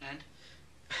 And?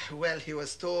 Well, he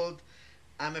was told,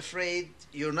 I'm afraid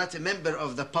you're not a member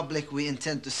of the public we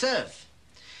intend to serve,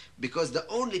 because the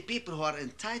only people who are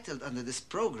entitled under this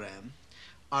program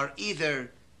are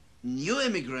either new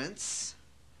immigrants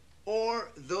or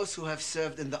those who have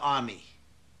served in the army.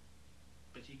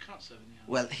 But he can't serve in the army.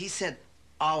 Well, he said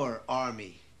our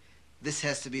army. This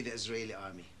has to be the Israeli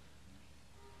army.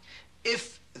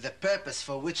 If the purpose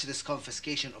for which this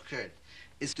confiscation occurred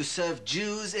is to serve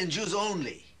Jews and Jews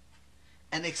only,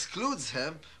 and excludes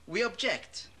him, we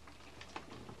object.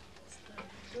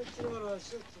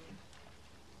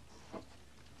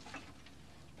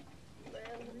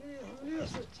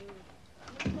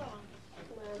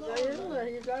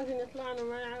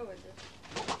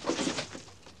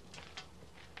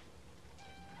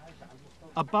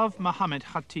 Above Mohammed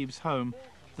Khatib's home,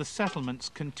 the settlements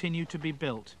continue to be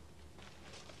built.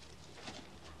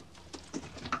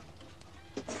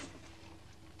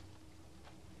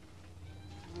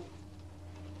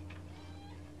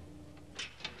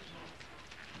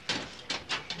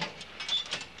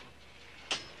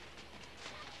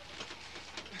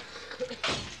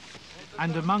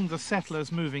 And among the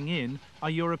settlers moving in are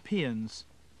Europeans.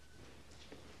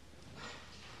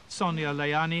 Sonia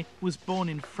Layani was born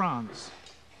in France.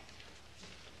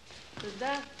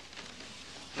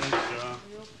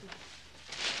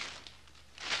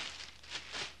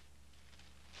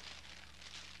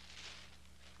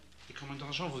 Et combien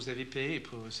d'argent vous avez payé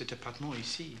pour cet appartement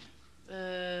ici?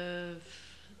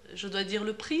 Je dois dire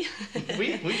le prix.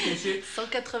 Oui, oui, c'est...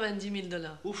 190 000 $.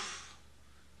 Ouf,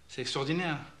 c'est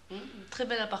extraordinaire. Très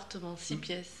bel appartement, 6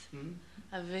 pièces,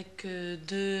 avec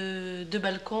deux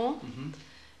balcons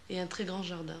et un très grand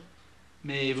jardin.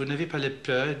 Mais vous n'avez pas la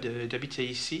peur d'habiter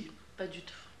ici? Pas du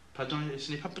tout.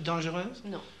 Ce n'est pas dangereux?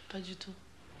 Non, pas du tout.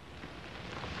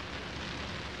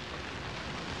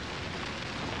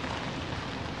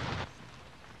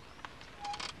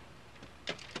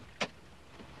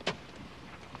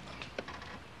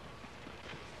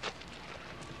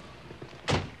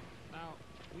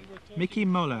 Mickey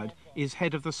Molad is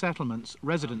head of the Settlements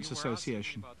Residents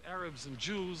Association. About Arabs and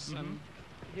Jews, and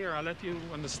here I'll let you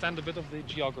understand a bit of the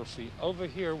geography. Over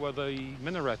here where the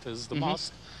minaret is, the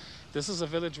mosque, This is a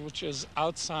village which is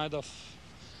outside of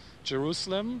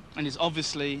Jerusalem. And is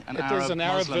obviously an Arab It is an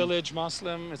Arab Muslim. village,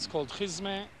 Muslim. It's called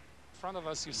Khizme. In front of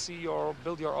us, you see your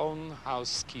build your own house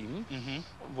scheme,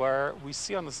 where we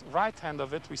see on the right hand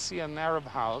of it, we see an Arab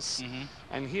house,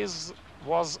 and he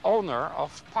was owner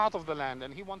of part of the land,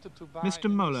 and he wanted to buy...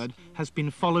 Mr. Molad has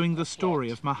been following the story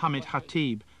of Mohammed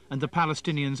Khatib and the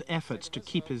Palestinians' efforts to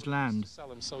keep his land.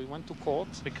 So he went to court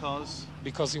because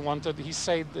he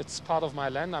said, it's part of my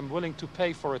land, I'm willing to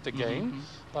pay for it again,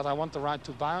 but I want the right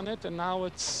to buy on it, and now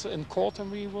it's in court,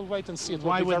 and we will wait and see. It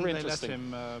will be very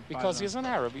interesting. Because he's an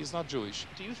Arab, he's not Jewish.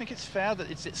 Do you think it's fair that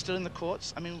it's still in the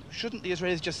courts? I mean, shouldn't the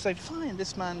Israelis just say, fine,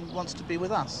 this man wants to be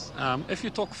with us? If you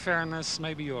talk fairness,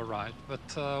 maybe you're right,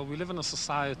 but we live in a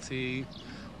society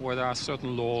where there are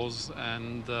certain laws,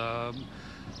 and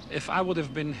if I would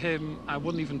have been him, I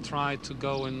wouldn't even try to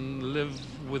go and live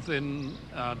within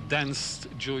a dense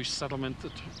Jewish settlement.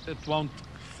 It won't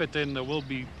fit in, there will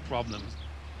be problems.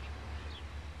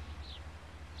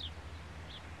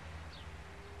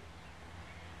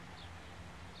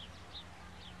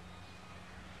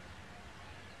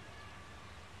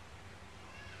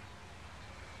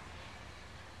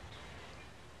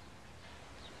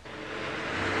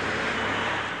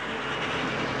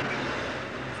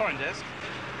 Foreign desk.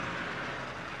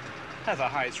 Heather,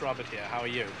 hi, it's Robert here. How are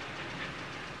you?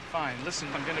 Fine. Listen,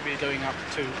 I'm going to be going up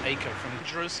to Acre from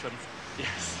Jerusalem.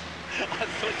 Yes. I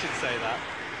thought you'd say that.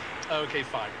 Okay,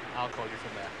 fine. I'll call you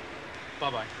from there.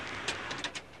 Bye-bye.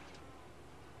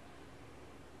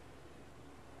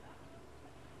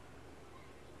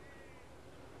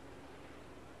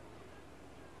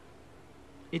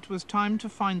 It was time to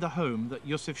find the home that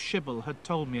Yosef Shibble had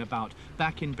told me about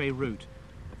back in Beirut,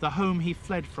 the home he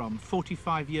fled from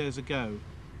 45 years ago,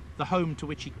 the home to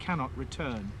which he cannot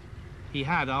return. He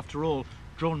had, after all,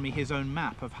 drawn me his own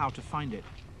map of how to find it.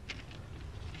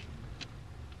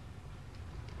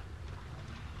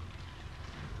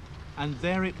 And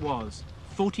there it was,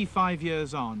 45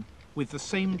 years on, with the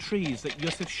same trees that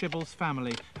Yosef Shibble's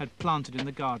family had planted in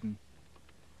the garden.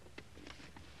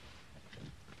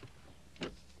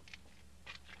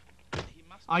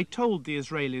 I told the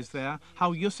Israelis there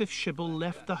how Yosef Shibble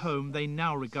left the home they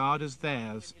now regard as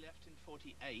theirs.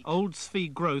 Old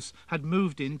Zvi Gross had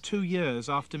moved in 2 years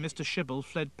after Mr. Shibble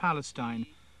fled Palestine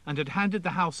and had handed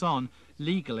the house on,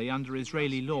 legally under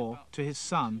Israeli law, to his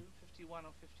son.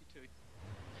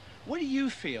 What do you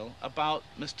feel about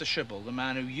Mr. Shibble, the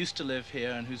man who used to live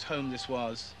here and whose home this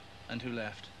was, and who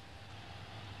left?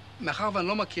 מאחר ואני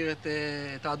לא מכיר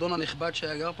את האדון הנכבד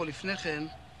שהיה גר פה לפני כן,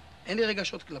 אין לי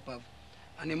רגשות כלפיו.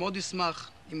 אני מאוד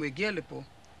אשמח אם הוא יגיע לפה,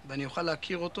 ואני אוכל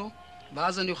להכיר אותו,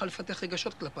 ואז אני אוכל לפתח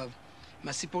רגשות כלפיו.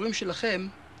 מהסיפורים שלכם,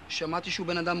 שמעתי שהוא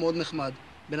בן אדם מאוד נחמד,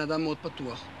 בן אדם מאוד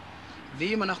פתוח.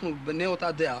 ואם אנחנו בני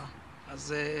אותה דעה,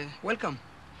 אז וולקאם,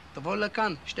 תבואו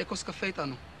לכאן, שתי כוס קפה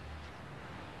איתנו.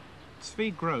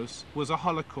 Zvi Gross was a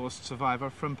Holocaust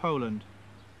survivor from Poland.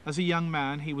 As a young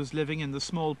man, he was living in the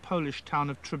small Polish town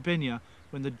of Trebinia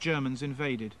when the Germans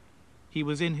invaded. He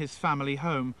was in his family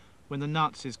home when the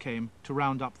Nazis came to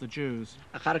round up the Jews.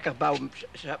 אחר כך באו,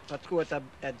 פתחו את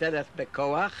הדלת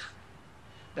בכוח,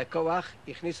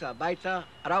 הכניסו הביתה,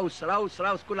 ראוס, ראוס,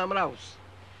 ראוס, כולם ראוס.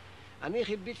 אני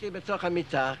חיביתי בתוך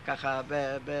המיטה, ככה,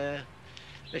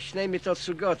 בשני מיטות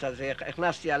סוגות, אז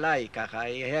הכנסתי עליי, ככה,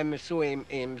 הם עשו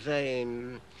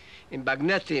עם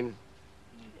בגנטים.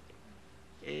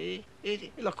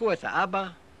 לקחו את האבא,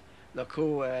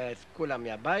 לקחו את כולם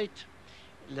מהבית,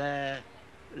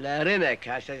 לרנק,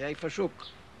 איפה שוק.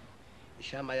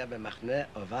 שם היה במחנה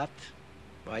עובד,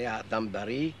 הוא היה אדם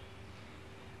בריא.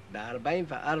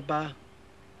 ב-44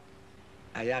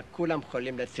 היה כולם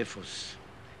חולים לטיפוס.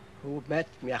 הוא מת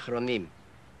מאחרונים.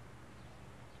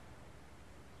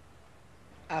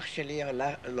 אח שלי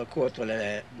לקחו אותו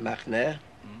למחנה,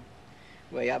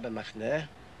 הוא היה במחנה,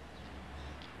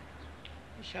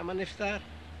 ושם נפטר.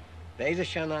 באיזה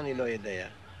שנה אני לא יודע.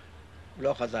 הוא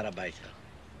לא חזר הביתה.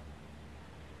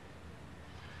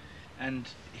 And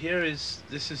here is,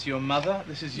 this is your mother,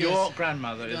 this is your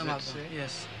grandmother, is it?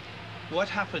 Yes. What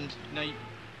happened? Now,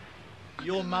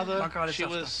 your mother, she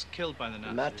was killed by the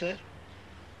Nazis. מטר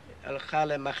הלכה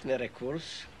למחנה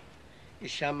רקורס, היא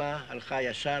שמה הלכה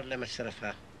ישר למשרפה,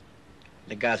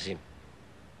 לגזים.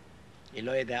 היא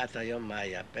לא יודעת היום מה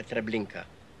היה, פטרבלינקה.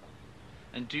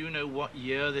 And do you know what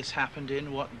year this happened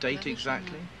in? What date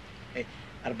exactly?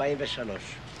 43.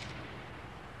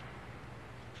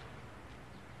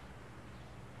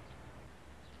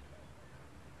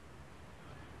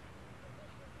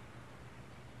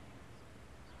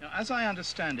 Now, as I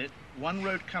understand it, one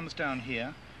road comes down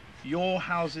here. Your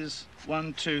houses,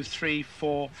 1, 2, 3,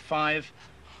 4, 5,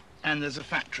 and there's a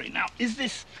factory. Now, is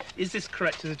this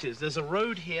correct as it is? There's a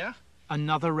road here.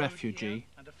 Another refugee.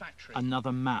 And a factory.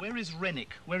 Another map. Where is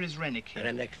Rennick? Where is Rennick here?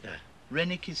 Rennick there.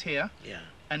 Rennick is here? Yeah.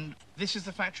 And this is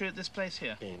the factory at this place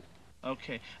here? Yeah.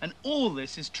 Okay. And all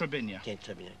this is Trebinia? כן,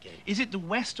 Trebinia, כן. Is it the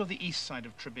west or the east side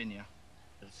of Trebinia?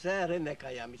 זה רנק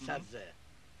היה, מצד זה.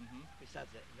 מצד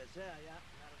זה. וזה היה...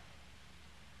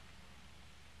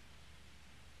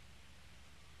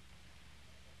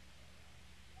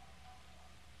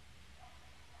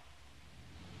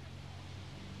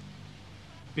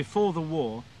 Before the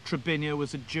war, Trebinia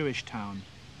was a Jewish town.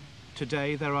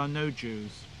 Today there are no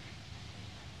Jews.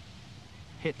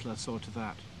 Hitler saw to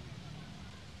that.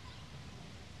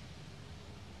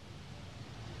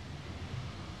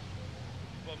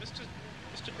 Well, Mr.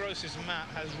 Gross's map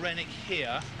has Rennick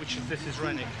here, this is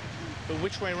Rennick. But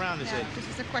which way round is it? This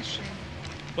is a question.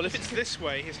 Well, if it's this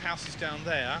way, his house is down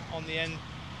there on the end,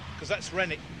 because that's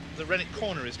Rennick. The Rennick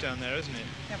corner is down there, isn't it?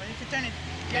 Yeah, but if you turn it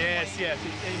the Yes, other way. yes.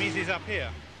 It means he's up here.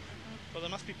 Well, there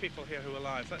must be people here who are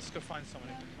alive. Let's go find someone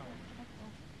who can come.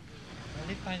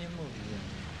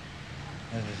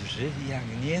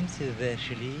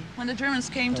 When the Germans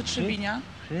came to Trebinia,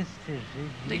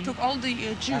 they took all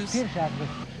the Jews,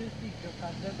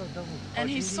 and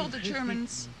he saw the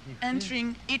Germans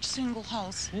entering each single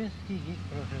house,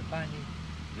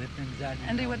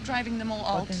 and they were driving them all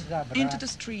out into the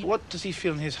street. What does he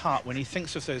feel in his heart when he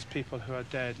thinks of those people who are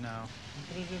dead now?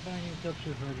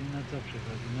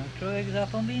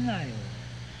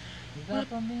 Well,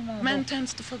 man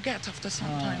tends to forget after some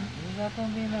time.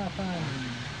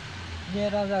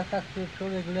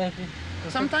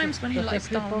 Sometimes when he lies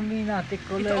down,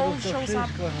 it all shows up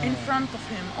in front of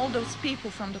him, all those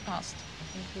people from the past.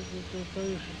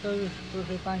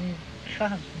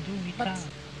 But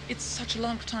it's such a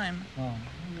long time,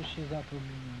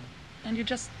 and you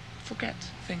just forget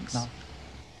things.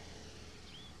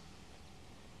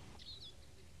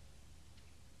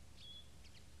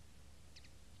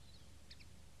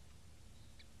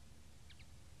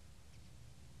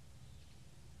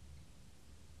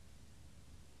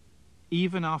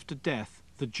 Even after death,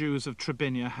 the Jews of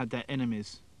Trebinia had their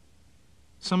enemies.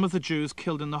 Some of the Jews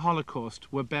killed in the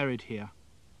Holocaust were buried here.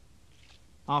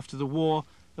 After the war,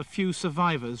 a few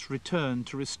survivors returned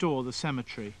to restore the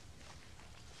cemetery.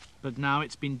 But now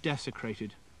it's been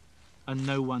desecrated, and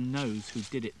no one knows who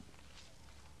did it.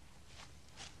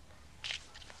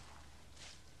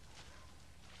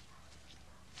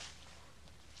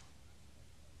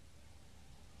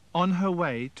 On her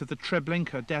way to the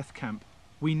Treblinka death camp,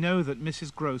 we know that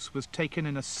Mrs. Gross was taken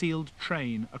in a sealed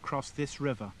train across this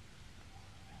river.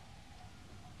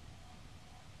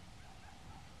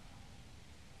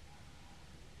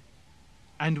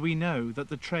 And we know that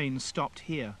the train stopped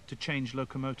here to change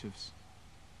locomotives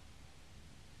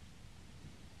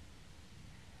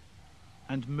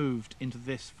and moved into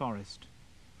this forest.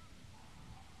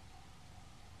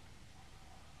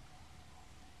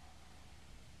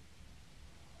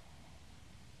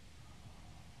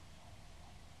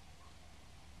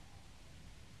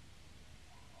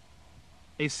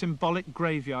 A symbolic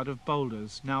graveyard of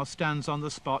boulders now stands on the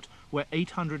spot where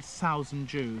 800,000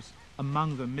 Jews,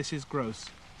 among them Mrs. Gross,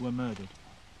 were murdered.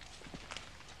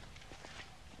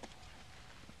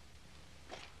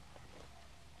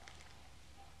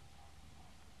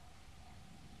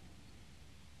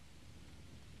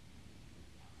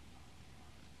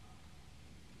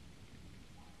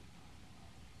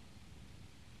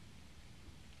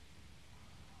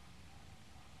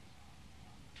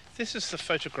 This is the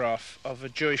photograph of a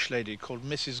Jewish lady called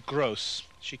Mrs. Gross.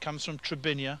 She comes from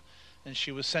Trebinia and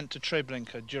she was sent to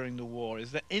Treblinka during the war.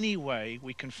 Is there any way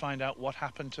we can find out what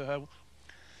happened to her?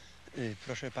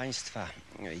 Proszę Państwa,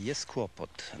 jest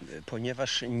kłopot,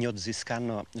 ponieważ nie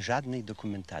odzyskano żadnej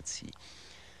dokumentacji.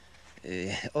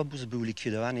 Obóz był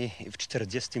likwidowany w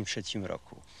 1943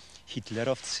 roku.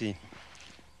 Hitlerowcy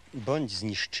bądź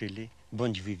zniszczyli,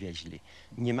 bądź wywieźli.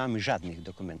 Nie mamy żadnych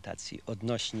dokumentacji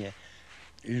odnośnie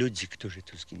ludzi, którzy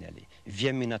tu zginęli.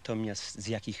 Wiemy natomiast z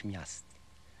jakich miast.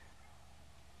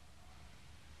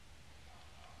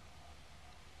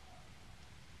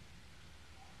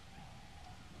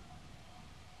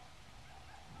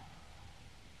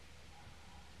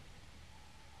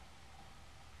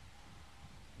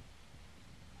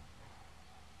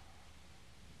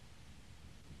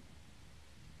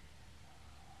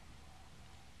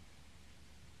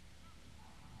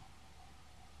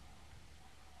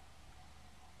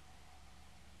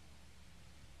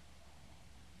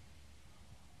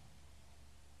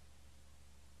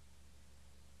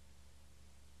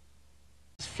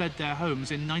 Fled their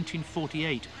homes in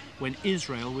 1948 when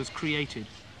Israel was created.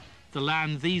 The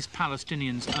land these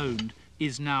Palestinians owned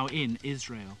is now in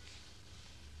Israel.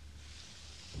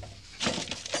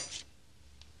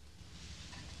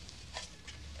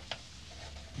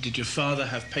 Did your father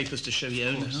have papers to show he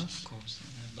owned the house? Of course,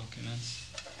 documents.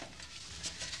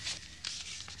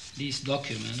 These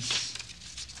documents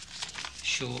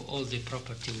show all the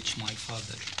property which my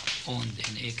father owned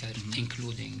in Acre,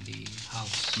 including the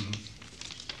house.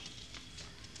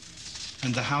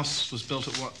 And the house was built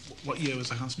at what year was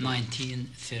the house built?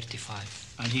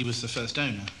 1935. And he was the first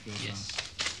owner? Yes.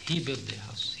 He built the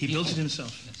house. He built it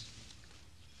himself? Yes.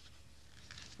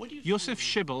 Yosef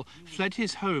Shibble fled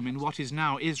his home in what is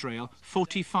now Israel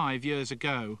 45 years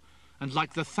ago, and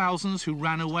like the thousands who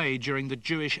ran away during the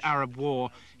Jewish-Arab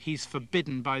War, he's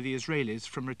forbidden by the Israelis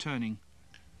from returning.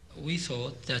 We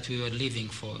thought that we were leaving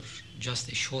for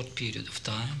just a short period of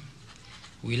time.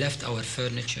 We left our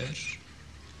furniture.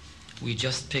 We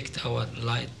just picked our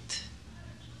light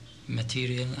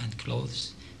material and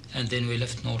clothes, and then we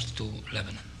left north to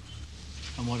Lebanon.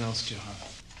 And what else do you have?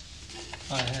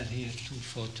 I have here 2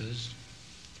 photos,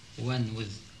 one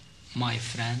with my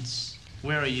friends.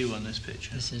 Where are you on this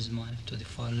picture? This is mine to the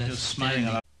far left. You're smiling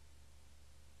a lot.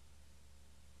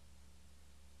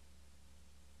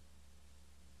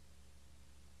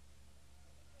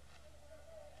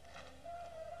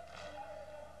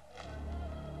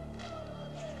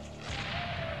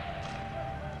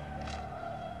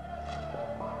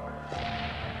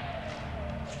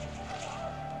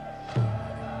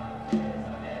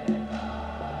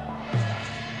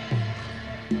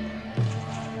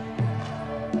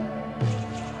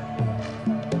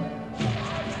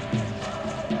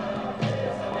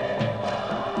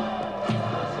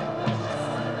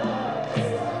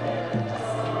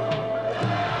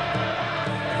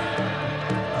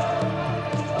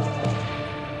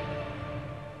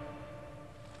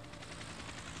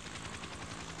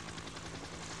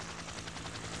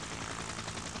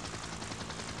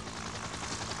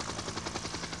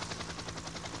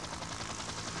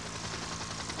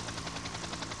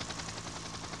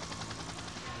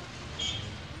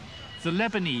 The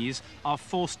Lebanese are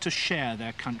forced to share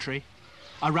their country.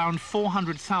 Around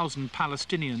 400,000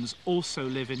 Palestinians also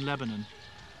live in Lebanon,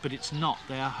 but it's not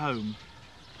their home.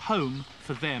 Home,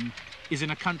 for them, is in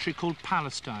a country called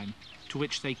Palestine, to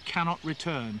which they cannot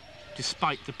return,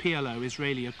 despite the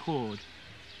PLO-Israeli accord.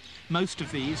 Most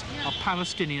of these are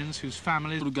Palestinians whose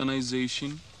families...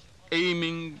 Organization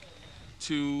aiming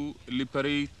to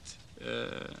liberate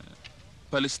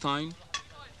Palestine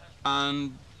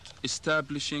and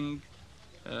establishing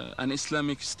an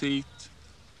Islamic state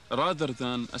rather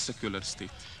than a secular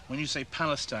state. When you say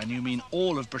Palestine, you mean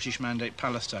all of British Mandate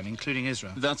Palestine, including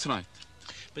Israel? That's right.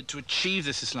 But to achieve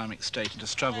this Islamic state and to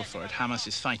struggle for it, Hamas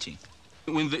is fighting.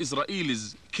 When the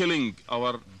Israelis killing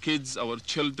our kids, our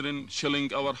children,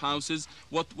 shelling our houses,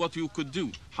 what you could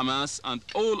do? Hamas and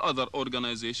all other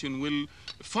organizations will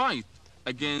fight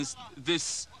against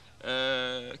this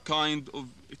kind of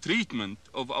treatment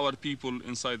of our people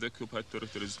inside the occupied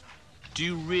territories. Do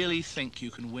you really think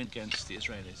you can win against the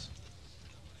Israelis?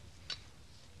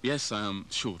 Yes, I am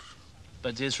sure.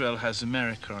 But Israel has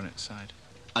America on its side.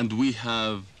 And we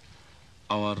have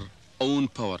our own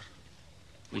power,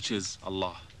 which is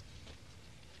Allah.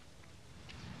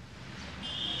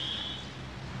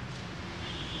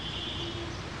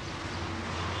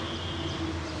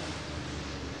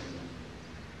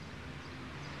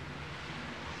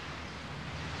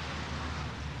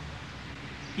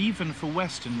 Even for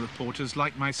Western reporters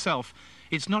like myself,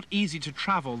 it's not easy to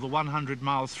travel the 100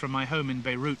 miles from my home in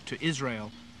Beirut to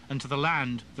Israel and to the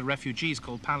land the refugees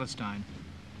call Palestine.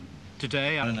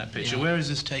 Today, I'm in that picture. Yeah. Where is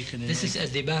this taken? This is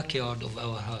at the backyard of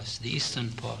our house, the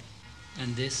eastern part.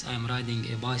 And this, I'm riding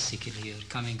a bicycle here,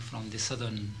 coming from the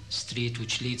southern street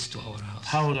which leads to our house.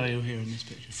 How old are you here in this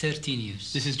picture? 13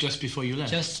 years. This is just before you left?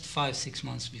 Just 5-6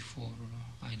 months before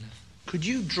I left. Could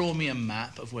you draw me a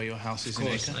map of where your house is in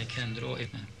Acre? Of course, I can draw it.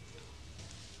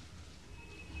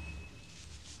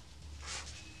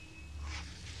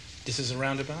 This is a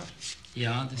roundabout?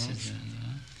 Yeah, this is...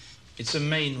 It's a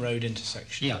main road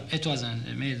intersection. Yeah, it was a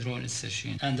main road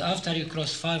intersection. And after you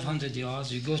cross 500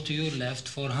 yards, you go to your left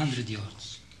 400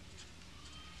 yards.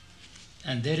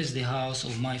 And there is the house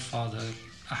of my father,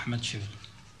 Ahmed Shibble.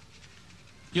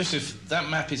 Yosef, that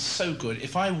map is so good.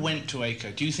 If I went to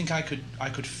Acre, do you think I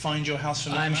could find your house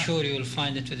from that I'm map? sure you will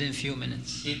find it within a few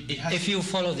minutes. If you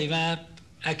follow the map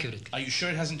accurately. Are you sure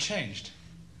it hasn't changed?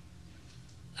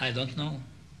 I don't know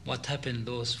what happened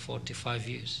those 45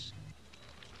 years.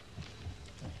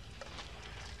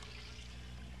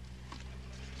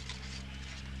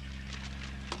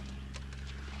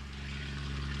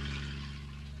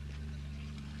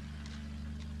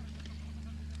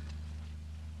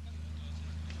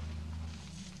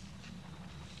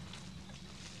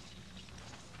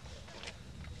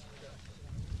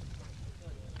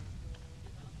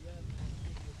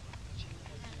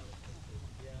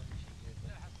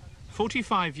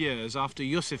 45 years after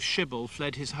Yusuf Shibal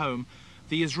fled his home,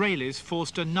 the Israelis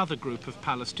forced another group of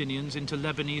Palestinians into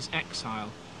Lebanese exile,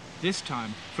 this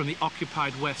time from the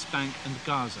occupied West Bank and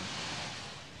Gaza.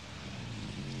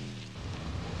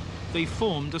 They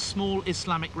formed a small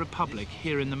Islamic republic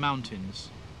here in the mountains.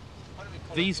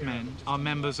 These men are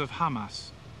members of Hamas,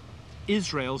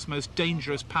 Israel's most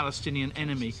dangerous Palestinian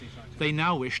enemy. They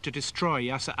now wish to destroy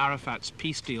Yasser Arafat's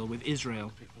peace deal with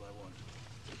Israel.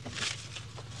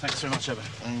 Thanks very much, Evan.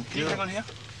 Thank you. Hang on here.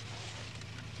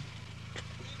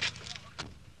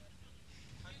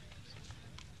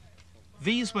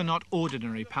 These were not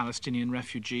ordinary Palestinian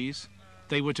refugees.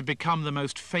 They were to become the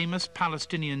most famous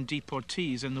Palestinian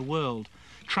deportees in the world,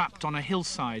 trapped on a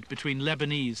hillside between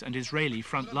Lebanese and Israeli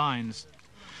front lines.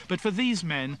 But for these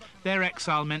men, their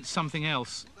exile meant something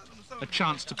else, a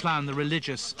chance to plan the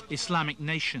religious Islamic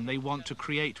nation they want to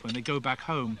create when they go back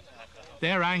home.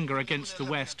 Their anger against the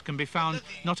West can be found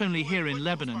not only here in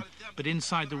Lebanon, but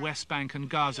inside the West Bank and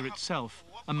Gaza itself,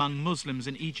 among Muslims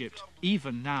in Egypt,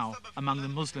 even now among the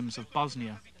Muslims of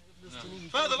Bosnia.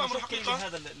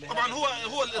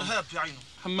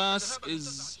 Hamas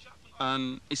is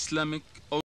an Islamic